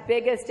pass the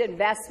biggest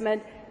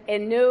investment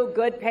in new,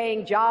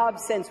 good-paying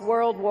jobs since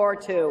World War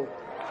II.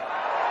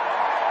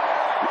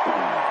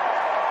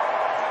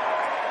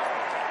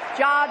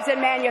 Jobs in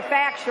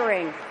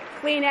manufacturing,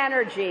 clean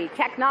energy,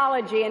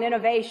 technology and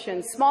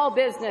innovation, small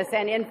business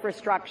and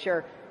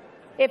infrastructure.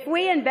 If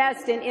we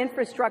invest in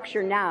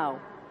infrastructure now,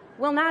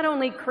 we'll not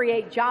only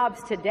create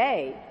jobs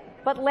today,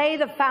 but lay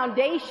the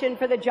foundation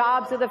for the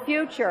jobs of the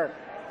future.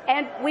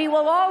 And we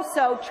will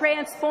also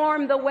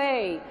transform the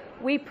way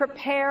we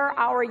prepare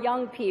our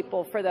young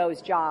people for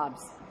those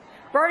jobs.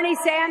 Bernie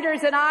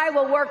Sanders and I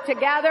will work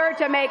together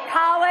to make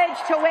college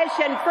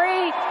tuition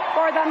free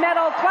for the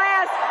middle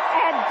class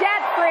and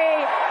debt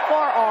free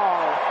for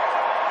all.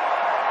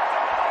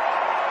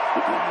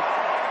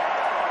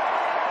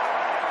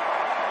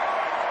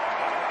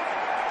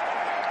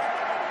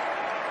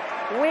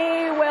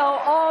 We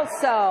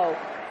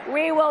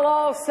will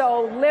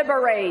also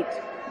liberate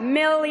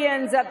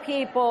millions of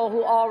people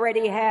who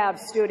already have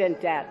student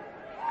debt.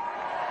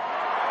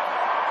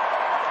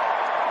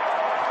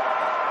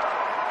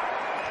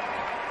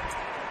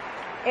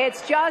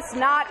 It's just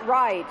not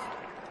right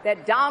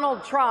that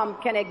Donald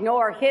Trump can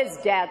ignore his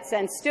debts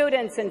and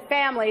students and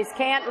families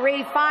can't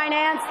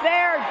refinance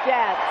their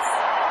debts.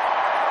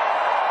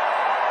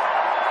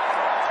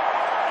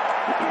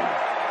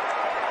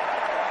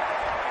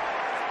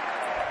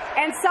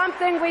 And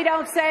something we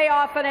don't say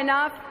often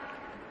enough,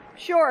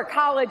 sure,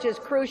 college is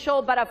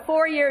crucial, but a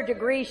 4-year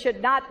degree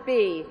should not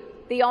be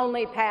the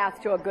only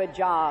path to a good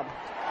job.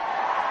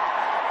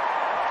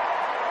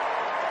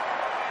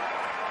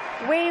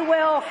 We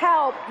will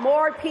help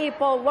more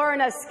people learn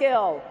a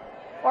skill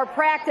or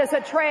practice a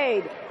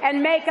trade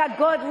and make a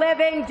good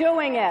living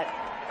doing it.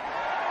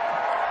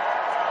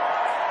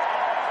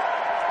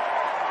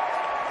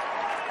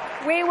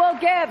 We will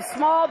give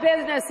small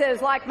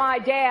businesses like my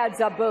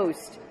dad's a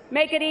boost,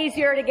 make it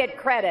easier to get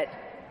credit.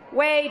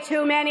 Way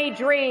too many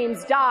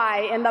dreams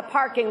die in the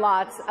parking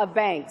lots of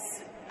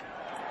banks.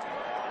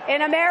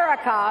 In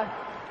America,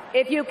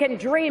 if you can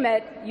dream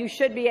it, you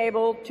should be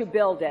able to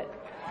build it.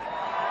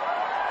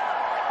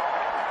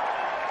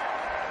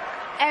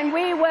 And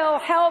we will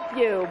help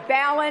you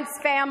balance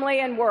family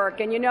and work.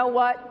 And you know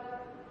what?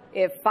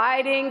 If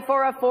fighting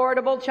for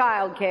affordable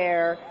child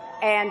care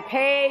and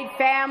paid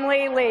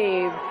family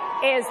leave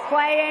is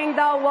playing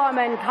the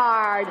woman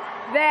card,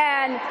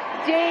 then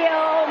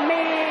deal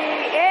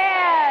me in.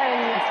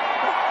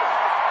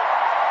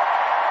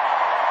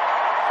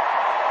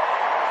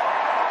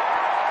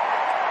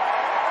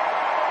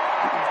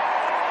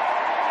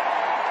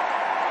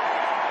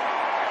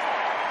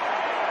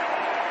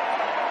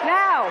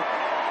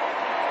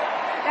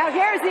 Now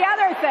here's the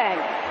other thing.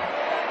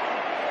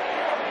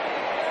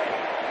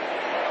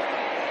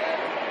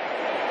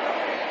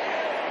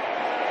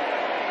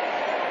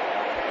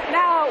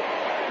 Now,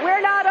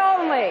 we're not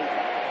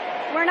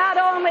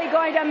only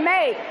going to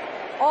make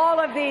all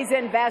of these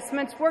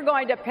investments, we're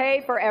going to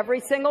pay for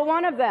every single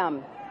one of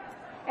them.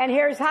 And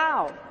here's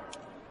how.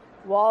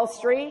 Wall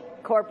Street,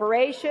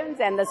 corporations,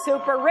 and the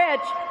super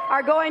rich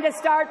are going to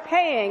start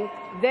paying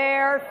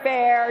their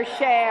fair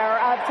share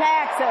of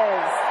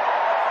taxes.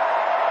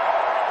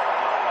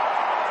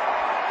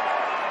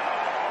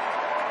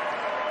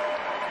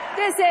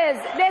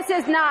 This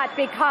is not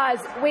because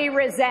we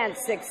resent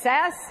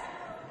success,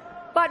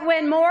 but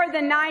when more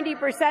than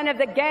 90% of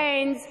the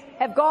gains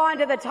have gone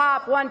to the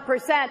top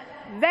 1%,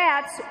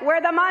 that's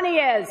where the money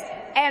is,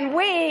 and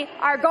we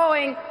are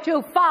going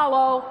to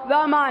follow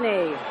the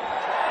money.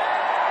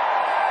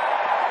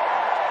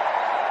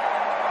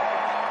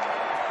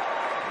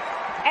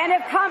 And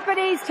if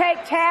companies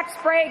take tax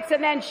breaks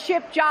and then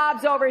ship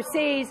jobs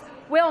overseas,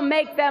 we'll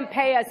make them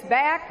pay us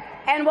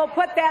back, and we'll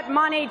put that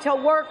money to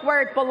work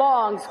where it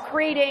belongs,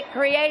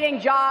 creating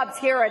jobs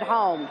here at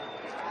home.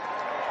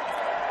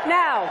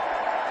 Now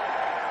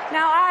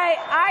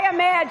I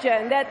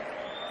imagine that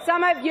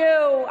some of you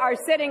are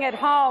sitting at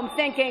home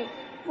thinking,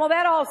 well,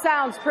 that all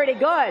sounds pretty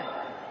good,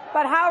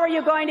 but how are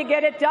you going to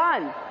get it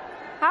done?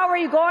 How are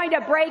you going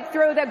to break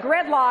through the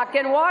gridlock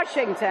in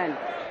Washington?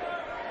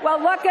 Well,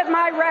 look at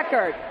my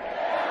record.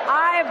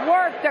 I've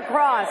worked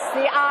across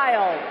the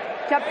aisle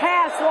to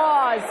pass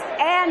laws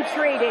and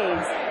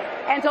treaties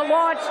and to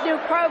launch new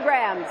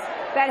programs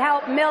that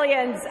help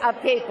millions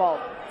of people.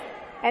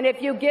 And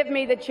if you give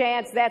me the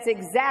chance, that's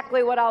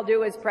exactly what I'll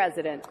do as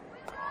president.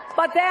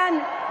 But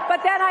then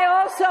I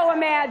also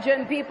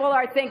imagine people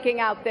are thinking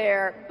out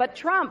there, but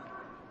Trump,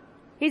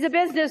 he's a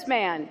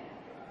businessman.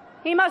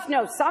 He must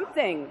know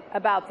something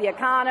about the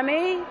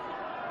economy.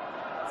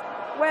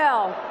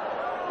 Well,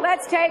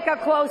 let's take a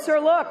closer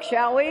look,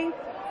 shall we?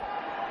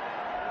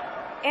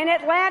 In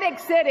Atlantic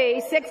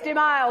City, 60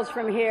 miles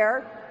from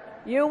here,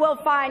 you will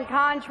find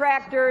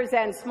contractors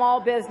and small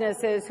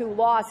businesses who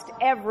lost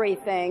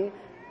everything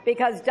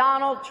because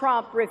Donald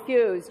Trump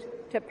refused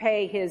to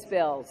pay his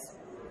bills.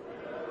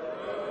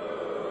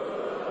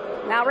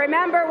 Now,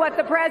 remember what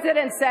the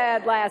president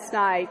said last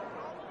night.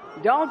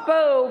 Don't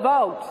boo,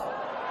 vote.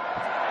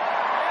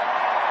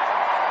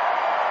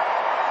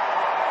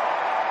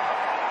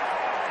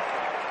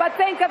 But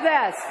think of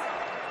this.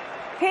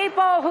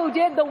 People who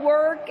did the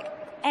work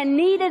and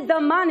needed the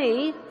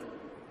money,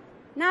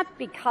 not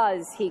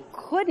because he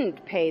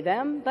couldn't pay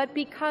them, but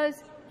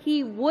because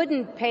he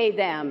wouldn't pay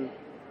them.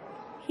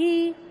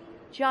 He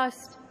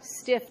just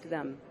stiffed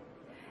them.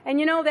 And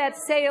you know that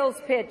sales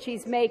pitch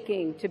he's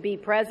making to be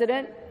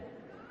president?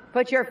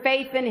 Put your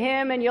faith in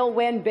him and you'll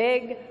win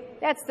big.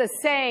 That's the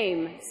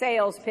same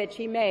sales pitch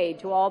he made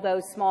to all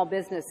those small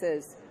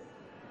businesses.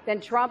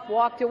 Then Trump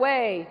walked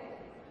away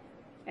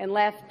and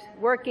left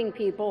working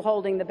people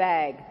holding the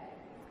bag.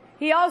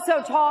 He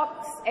also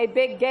talks a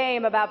big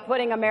game about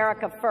putting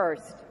America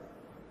first.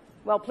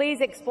 Well, please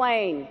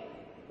explain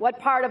what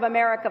part of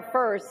America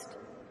first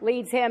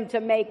leads him to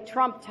make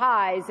Trump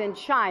ties in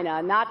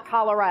China, not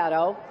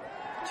Colorado,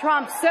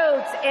 Trump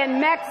suits in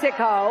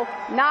Mexico,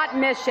 not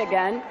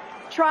Michigan,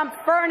 Trump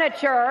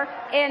furniture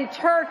in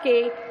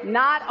Turkey,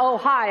 not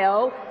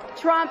Ohio,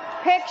 Trump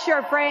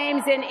picture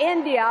frames in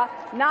India,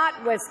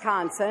 not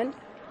Wisconsin.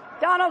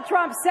 Donald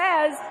Trump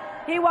says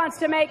he wants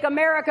to make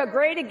America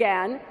great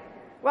again.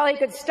 Well, he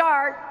could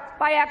start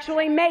by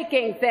actually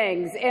making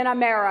things in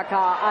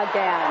America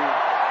again.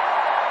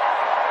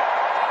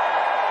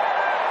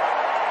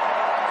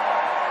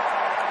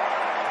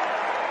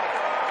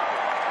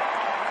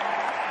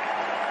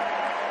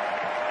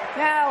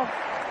 Now,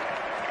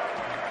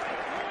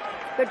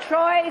 the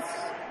choice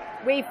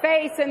we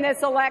face in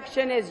this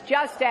election is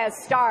just as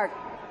stark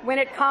when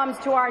it comes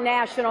to our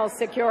national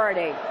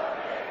security.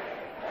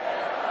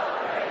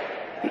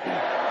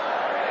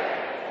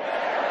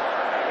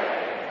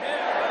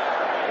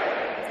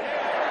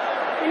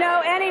 You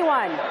know,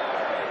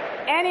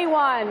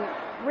 anyone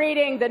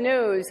reading the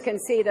news can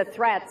see the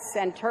threats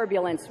and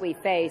turbulence we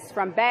face,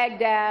 from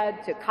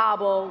Baghdad to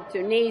Kabul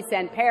to Nice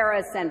and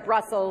Paris and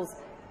Brussels,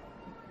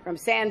 from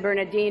San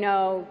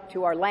Bernardino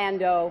to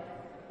Orlando.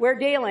 We're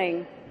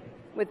dealing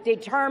with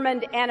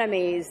determined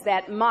enemies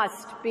that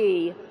must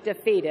be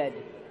defeated.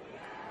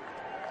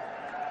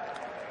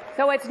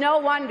 So it's no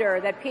wonder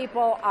that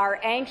people are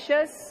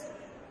anxious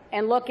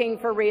and looking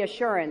for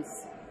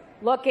reassurance,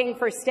 looking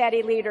for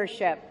steady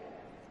leadership,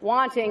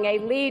 wanting a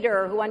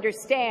leader who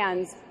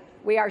understands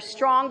we are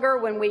stronger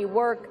when we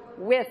work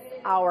with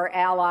our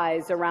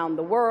allies around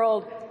the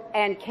world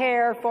and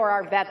care for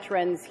our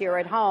veterans here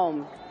at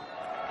home.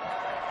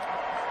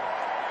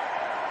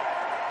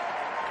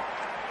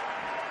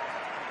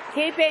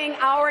 Keeping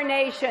our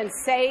nation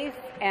safe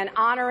and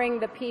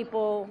honoring the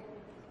people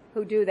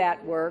who do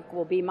that work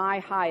will be my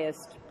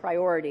highest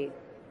priority.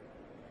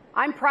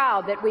 I'm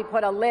proud that we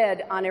put a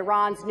lid on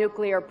Iran's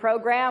nuclear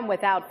program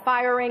without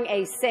firing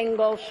a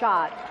single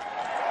shot.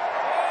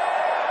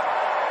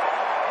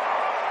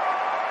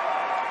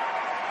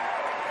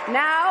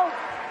 Now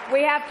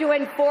we have to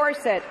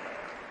enforce it,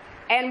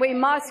 and we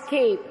must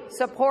keep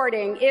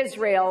supporting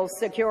Israel's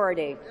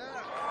security.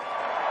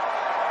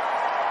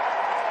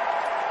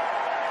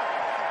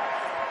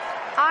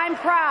 I'm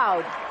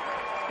proud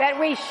that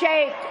we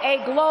shaped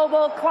a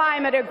global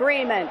climate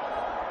agreement.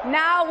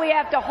 Now we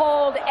have to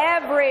hold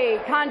every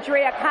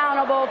country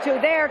accountable to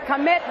their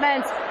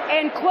commitments,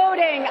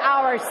 including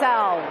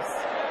ourselves.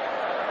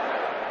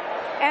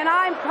 And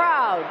I'm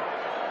proud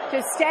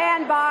to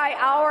stand by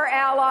our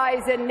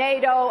allies in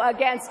NATO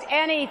against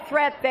any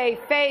threat they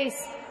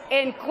face,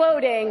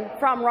 including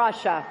from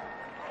Russia.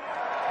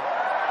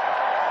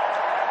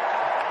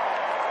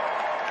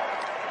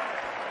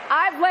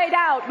 I've laid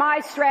out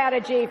my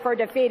strategy for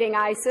defeating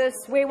ISIS.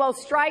 We will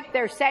strike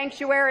their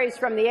sanctuaries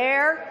from the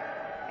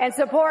air and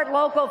support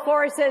local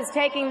forces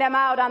taking them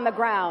out on the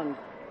ground.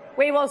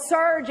 We will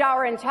surge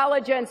our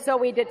intelligence so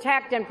we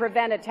detect and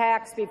prevent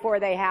attacks before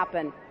they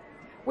happen.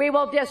 We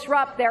will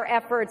disrupt their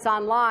efforts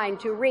online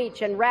to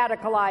reach and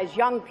radicalize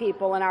young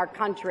people in our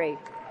country.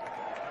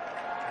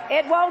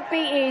 It won't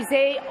be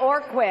easy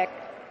or quick,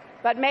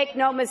 but make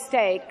no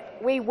mistake,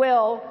 we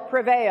will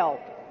prevail.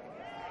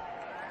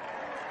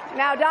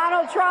 Now,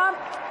 Donald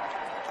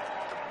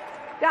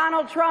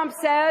Trump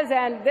says,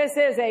 and this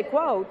is a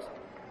quote,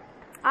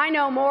 "I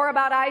know more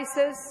about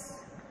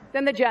ISIS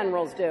than the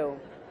generals do."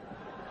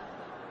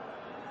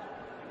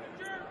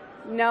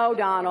 No,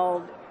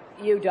 Donald,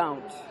 you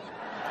don't.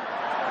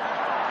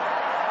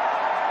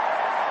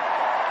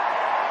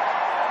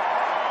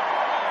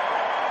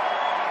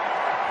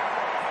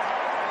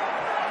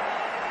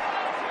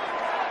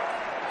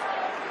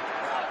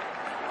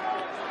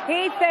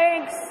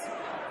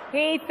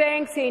 He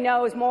thinks he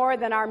knows more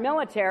than our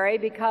military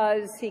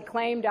because he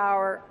claimed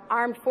our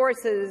armed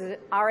forces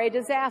are a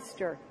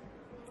disaster.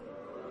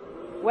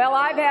 Well,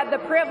 I've had the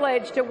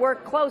privilege to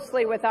work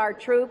closely with our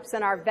troops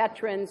and our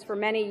veterans for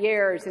many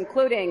years,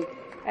 including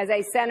as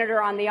a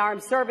senator on the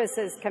Armed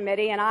Services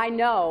Committee, and I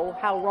know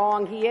how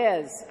wrong he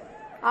is.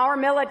 Our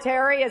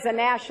military is a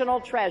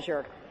national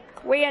treasure.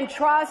 We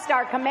entrust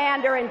our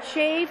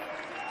commander-in-chief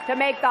to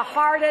make the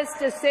hardest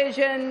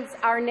decisions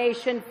our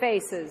nation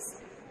faces.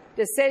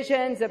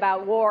 Decisions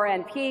about war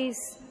and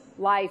peace,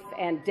 life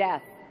and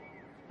death.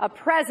 A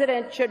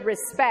president should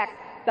respect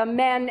the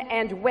men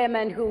and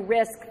women who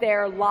risk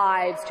their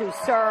lives to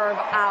serve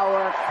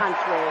our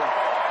country.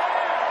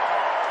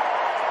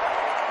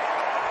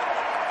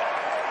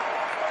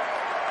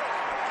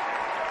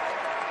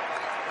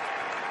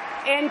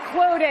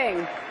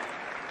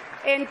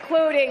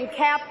 Including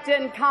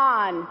Captain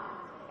Khan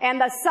and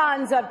the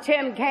sons of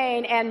Tim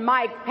Kaine and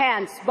Mike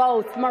Pence,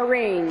 both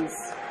Marines.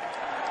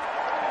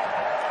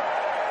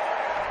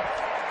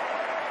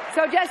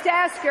 So just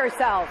ask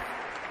yourself,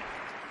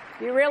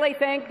 do you really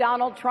think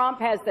Donald Trump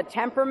has the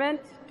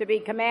temperament to be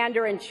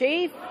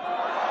commander-in-chief?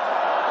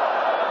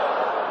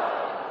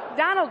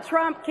 Donald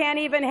Trump can't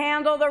even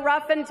handle the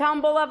rough and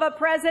tumble of a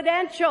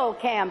presidential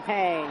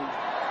campaign.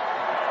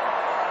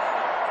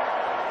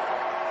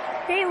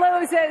 He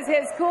loses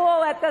his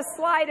cool at the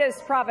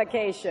slightest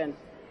provocation.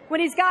 When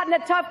he's gotten a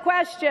tough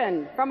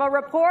question from a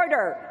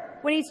reporter,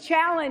 when he's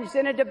challenged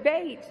in a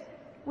debate,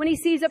 when he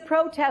sees a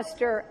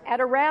protester at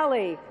a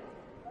rally.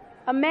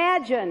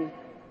 Imagine,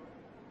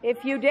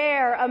 if you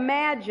dare,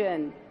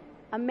 imagine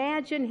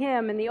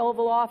him in the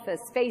Oval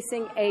Office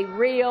facing a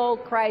real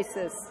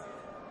crisis.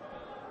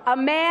 A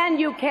man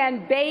you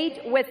can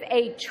bait with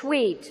a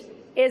tweet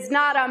is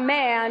not a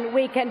man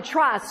we can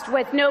trust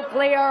with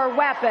nuclear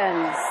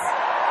weapons.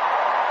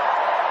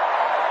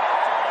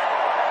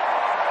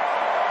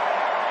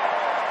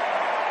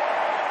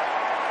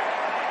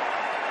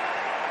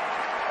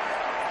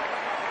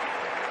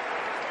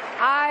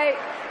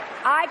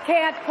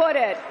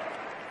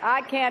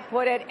 I can't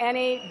put it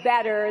any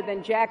better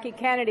than Jackie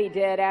Kennedy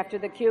did after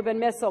the Cuban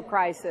Missile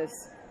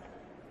Crisis.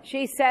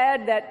 She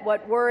said that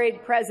what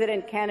worried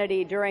President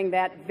Kennedy during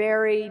that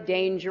very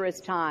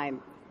dangerous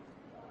time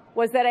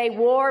was that a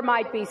war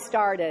might be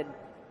started,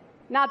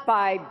 not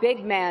by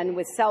big men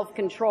with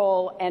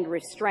self-control and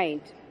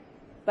restraint,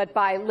 but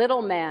by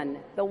little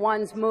men, the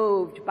ones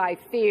moved by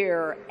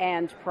fear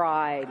and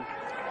pride.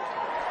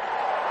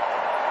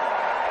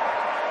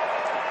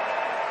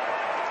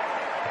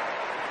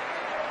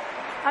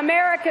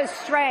 America's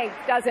strength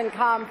doesn't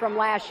come from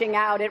lashing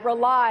out. It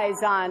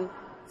relies on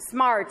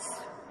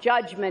smarts,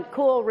 judgment,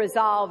 cool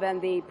resolve,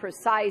 and the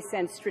precise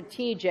and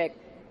strategic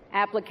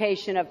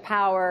application of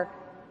power,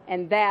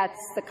 and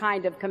that's the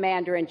kind of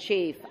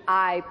commander-in-chief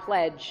I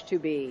pledge to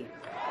be.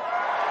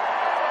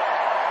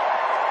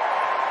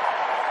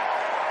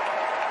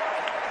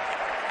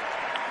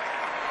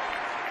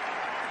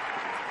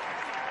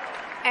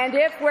 And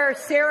if we're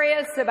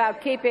serious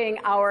about keeping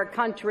our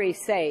country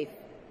safe,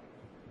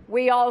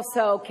 we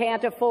also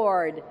can't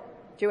afford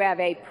to have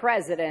a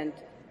president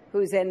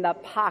who's in the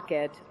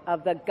pocket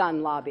of the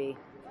gun lobby.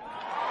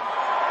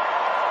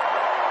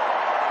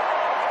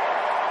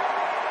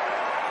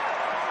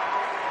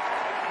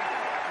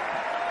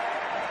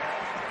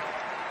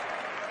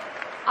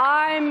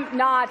 I'm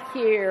not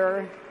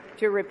here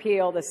to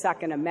repeal the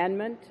Second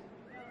Amendment.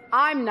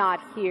 I'm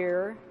not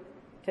here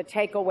to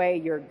take away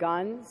your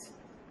guns.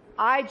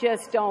 I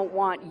just don't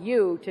want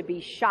you to be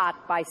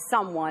shot by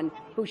someone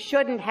who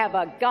shouldn't have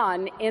a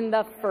gun in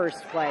the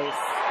first place.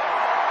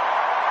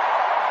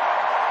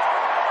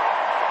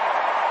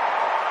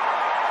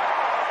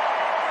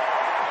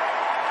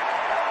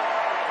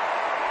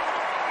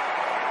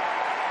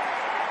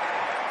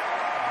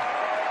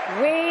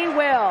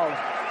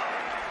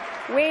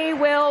 We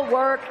will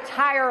work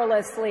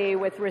tirelessly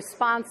with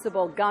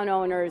responsible gun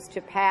owners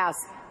to pass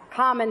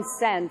common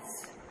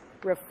sense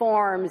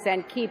reforms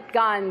and keep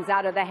guns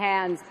out of the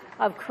hands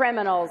of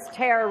criminals,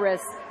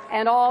 terrorists,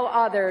 and all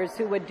others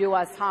who would do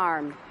us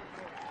harm.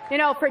 You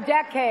know, for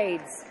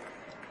decades,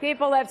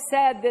 people have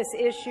said this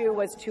issue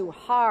was too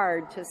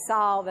hard to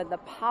solve and the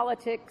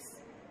politics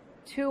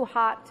too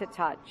hot to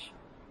touch.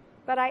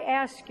 But I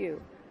ask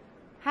you,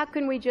 how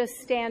can we just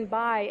stand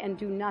by and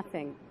do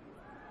nothing?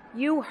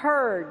 You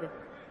heard,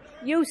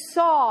 you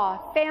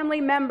saw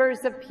family members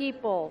of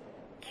people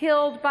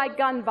killed by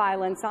gun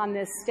violence on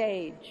this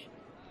stage.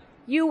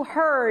 You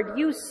heard,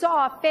 you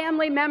saw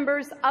family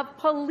members of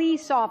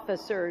police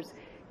officers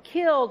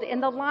killed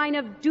in the line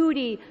of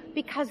duty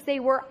because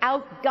they were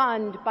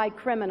outgunned by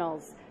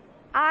criminals.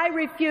 I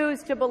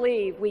refuse to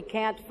believe we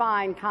can't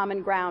find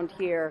common ground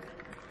here.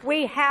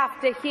 We have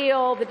to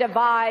heal the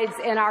divides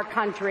in our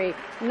country,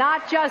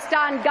 not just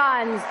on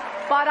guns,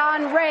 but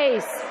on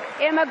race,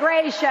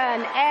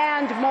 immigration,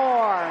 and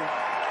more.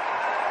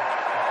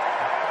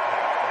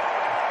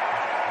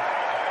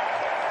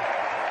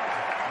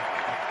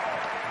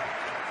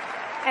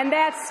 And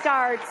that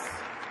starts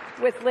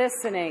with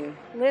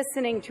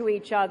listening to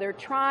each other,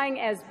 trying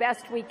as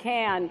best we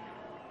can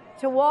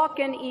to walk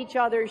in each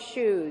other's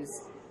shoes.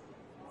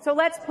 So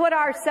let's put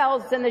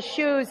ourselves in the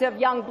shoes of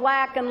young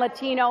Black and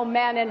Latino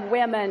men and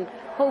women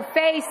who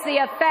face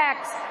the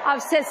effects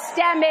of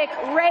systemic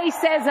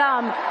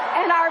racism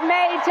and are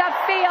made to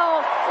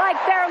feel like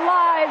their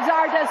lives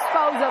are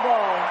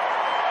disposable.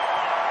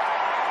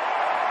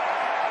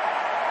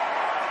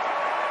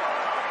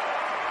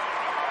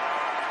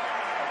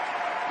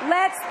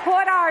 Let's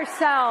put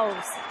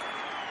ourselves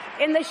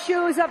in the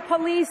shoes of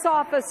police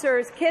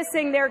officers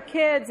kissing their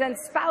kids and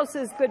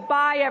spouses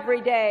goodbye every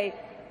day,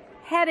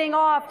 heading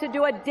off to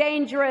do a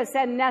dangerous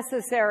and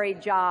necessary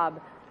job.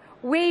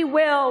 We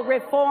will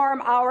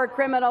reform our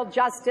criminal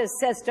justice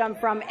system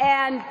from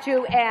end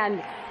to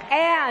end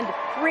and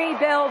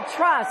rebuild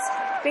trust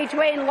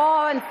between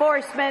law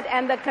enforcement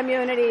and the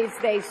communities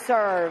they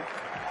serve.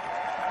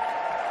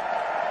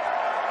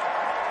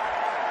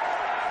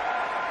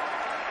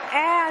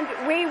 And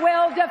we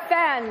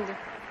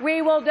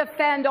will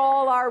defend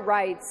all our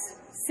rights,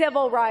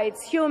 civil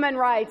rights, human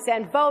rights,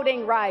 and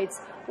voting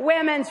rights,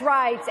 women's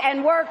rights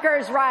and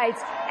workers'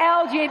 rights,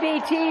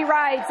 LGBT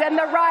rights, and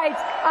the rights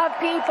of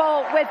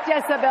people with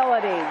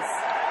disabilities.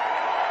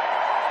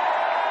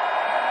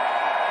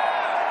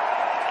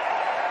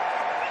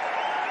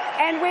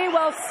 And we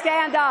will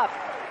stand up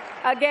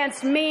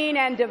against mean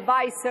and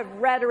divisive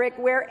rhetoric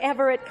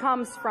wherever it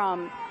comes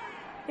from.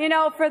 You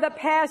know, for the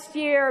past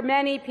year,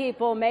 many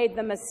people made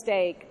the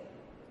mistake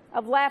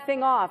of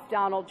laughing off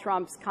Donald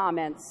Trump's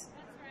comments,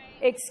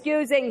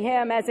 excusing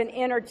him as an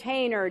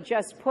entertainer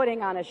just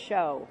putting on a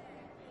show.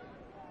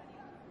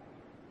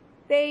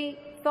 They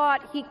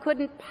thought he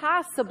couldn't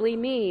possibly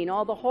mean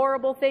all the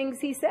horrible things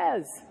he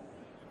says,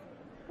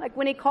 like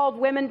when he called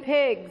women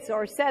pigs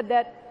or said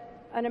that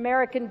an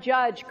American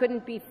judge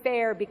couldn't be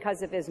fair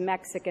because of his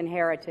Mexican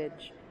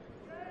heritage,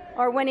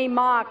 or when he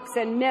mocks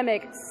and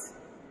mimics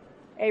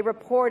a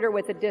reporter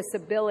with a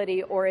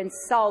disability or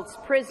insults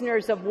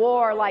prisoners of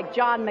war like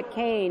John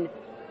McCain,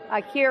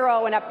 a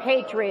hero and a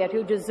patriot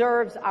who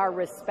deserves our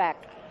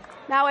respect.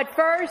 Now, at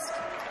first,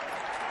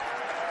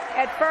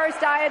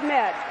 I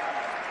admit,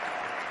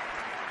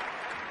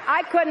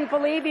 I couldn't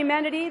believe he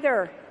meant it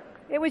either.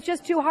 It was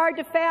just too hard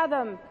to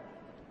fathom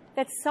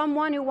that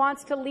someone who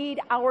wants to lead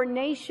our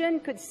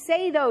nation could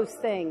say those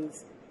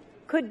things,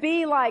 could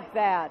be like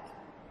that.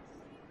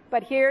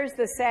 But here's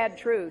the sad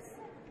truth.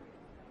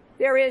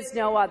 There is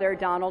no other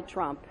Donald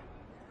Trump.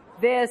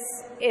 This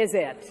is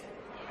it.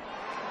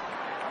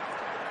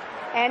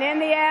 And in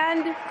the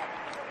end,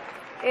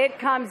 it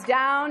comes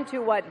down to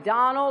what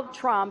Donald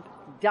Trump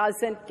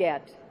doesn't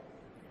get.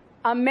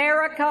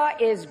 America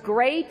is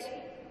great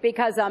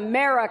because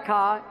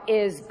America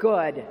is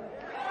good.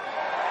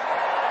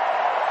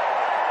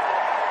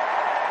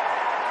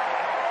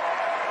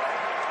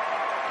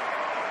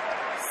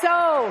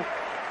 So,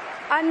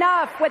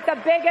 enough with the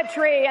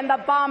bigotry and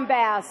the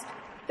bombast.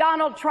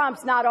 Donald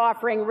Trump's not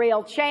offering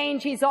real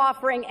change. He's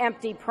offering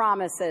empty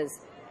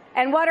promises.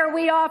 And what are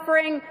we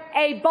offering?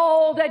 A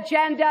bold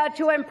agenda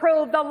to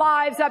improve the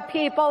lives of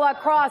people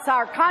across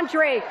our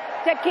country,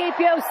 to keep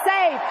you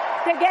safe,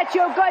 to get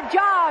you good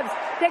jobs,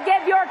 to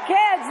give your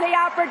kids the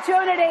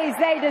opportunities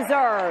they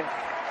deserve.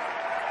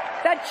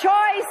 The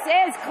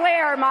choice is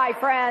clear, my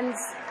friends.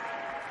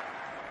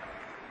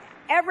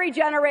 Every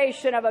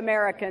generation of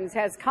Americans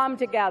has come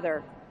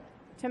together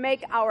to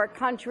make our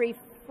country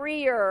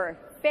freer,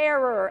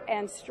 fairer,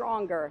 and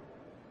stronger.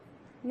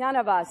 None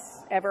of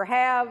us ever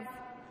have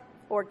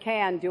or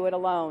can do it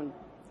alone.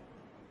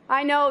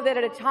 I know that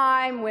at a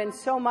time when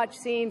so much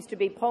seems to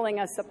be pulling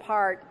us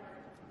apart,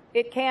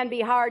 it can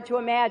be hard to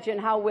imagine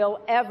how we'll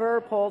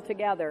ever pull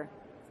together.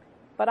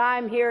 But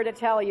I'm here to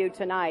tell you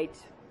tonight,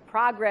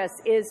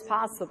 progress is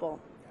possible.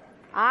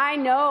 I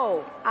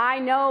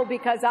know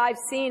because I've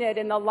seen it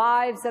in the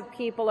lives of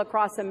people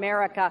across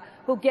America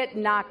who get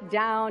knocked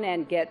down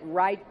and get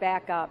right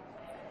back up.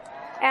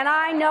 And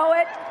I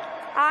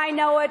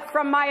know it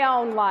from my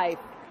own life.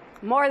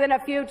 More than a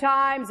few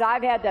times,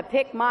 I've had to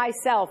pick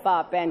myself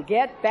up and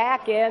get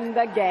back in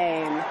the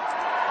game.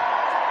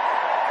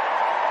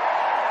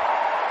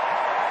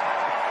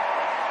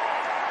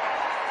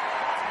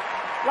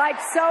 like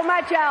so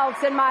much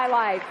else in my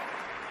life.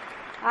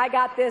 I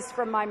got this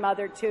from my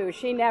mother, too.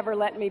 She never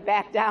let me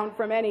back down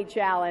from any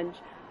challenge.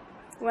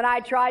 When I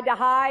tried to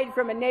hide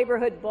from a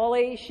neighborhood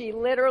bully, she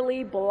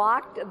literally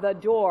blocked the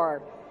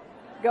door.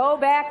 "Go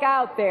back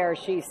out there,"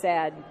 she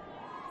said.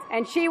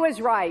 And she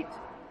was right.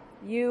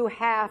 You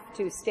have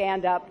to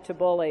stand up to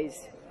bullies.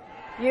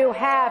 You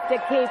have to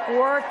keep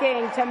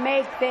working to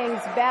make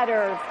things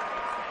better,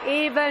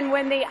 even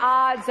when the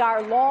odds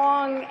are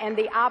long and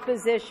the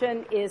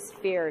opposition is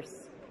fierce.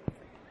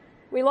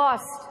 We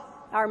lost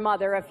our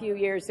mother a few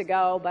years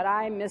ago, but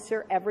I miss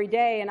her every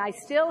day, and I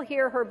still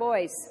hear her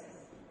voice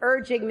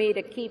urging me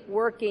to keep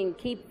working,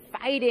 keep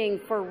fighting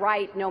for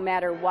right no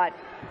matter what.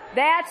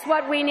 That's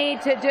what we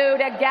need to do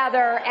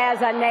together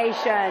as a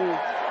nation.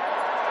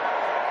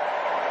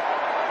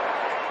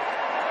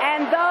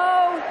 And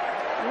though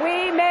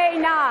we may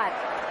not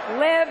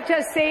live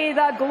to see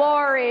the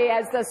glory,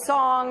 as the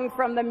song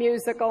from the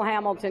musical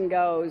Hamilton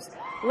goes,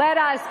 let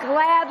us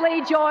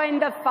gladly join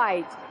the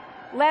fight.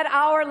 Let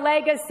our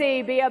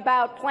legacy be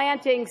about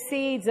planting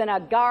seeds in a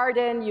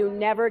garden you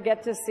never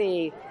get to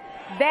see.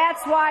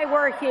 That's why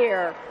we're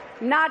here,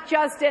 not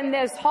just in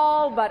this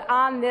hall, but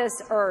on this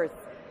earth.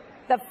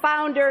 The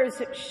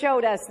founders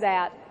showed us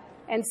that,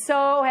 and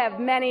so have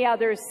many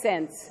others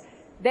since.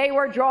 They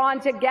were drawn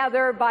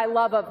together by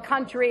love of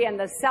country and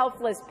the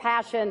selfless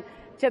passion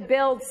to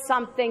build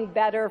something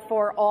better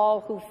for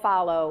all who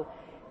follow.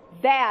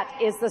 That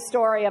is the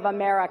story of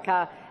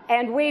America,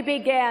 and we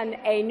begin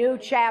a new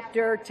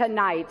chapter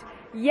tonight.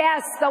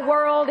 Yes, the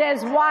world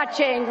is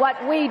watching what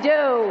we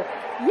do.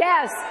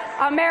 Yes,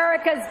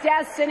 America's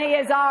destiny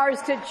is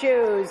ours to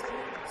choose.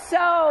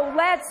 So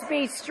let's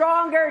be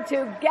stronger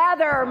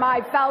together, my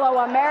fellow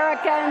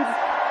Americans.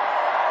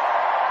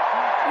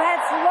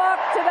 Let's look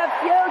to the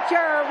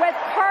future with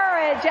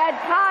courage and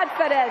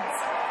confidence.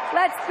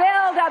 Let's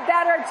build a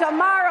better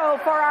tomorrow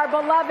for our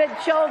beloved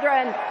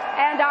children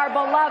and our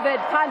beloved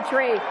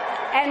country.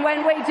 And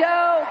when we do,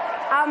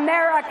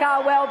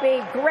 America will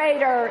be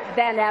greater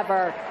than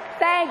ever.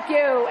 Thank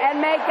you, and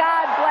may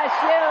God bless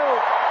you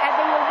and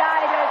the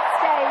United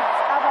States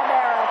of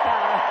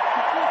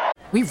America.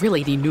 We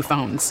really need new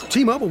phones.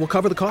 T-Mobile will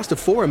cover the cost of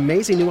 4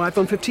 amazing new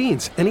iPhone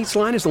 15s, and each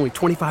line is only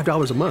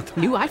 $25 a month.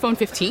 New iPhone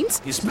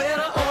 15s? It's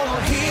better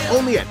over here.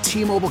 Only at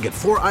T-Mobile, get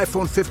 4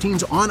 iPhone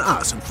 15s on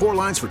us and 4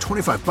 lines for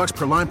 $25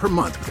 per line per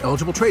month with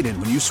eligible trade-in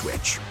when you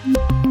switch.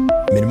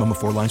 Minimum of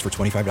 4 lines for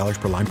 $25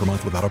 per line per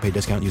month with autopay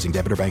discount using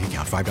debit or bank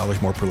account.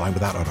 $5 more per line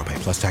without autopay,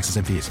 plus taxes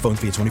and fees. Phone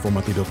fee at 24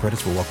 monthly bill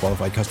credits for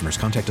well-qualified customers.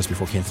 Contact us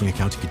before canceling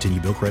account to continue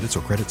bill credits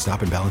or credit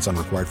stop and balance on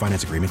required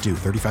finance agreement due.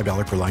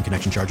 $35 per line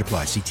connection charge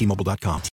applies. See T-Mobile.com.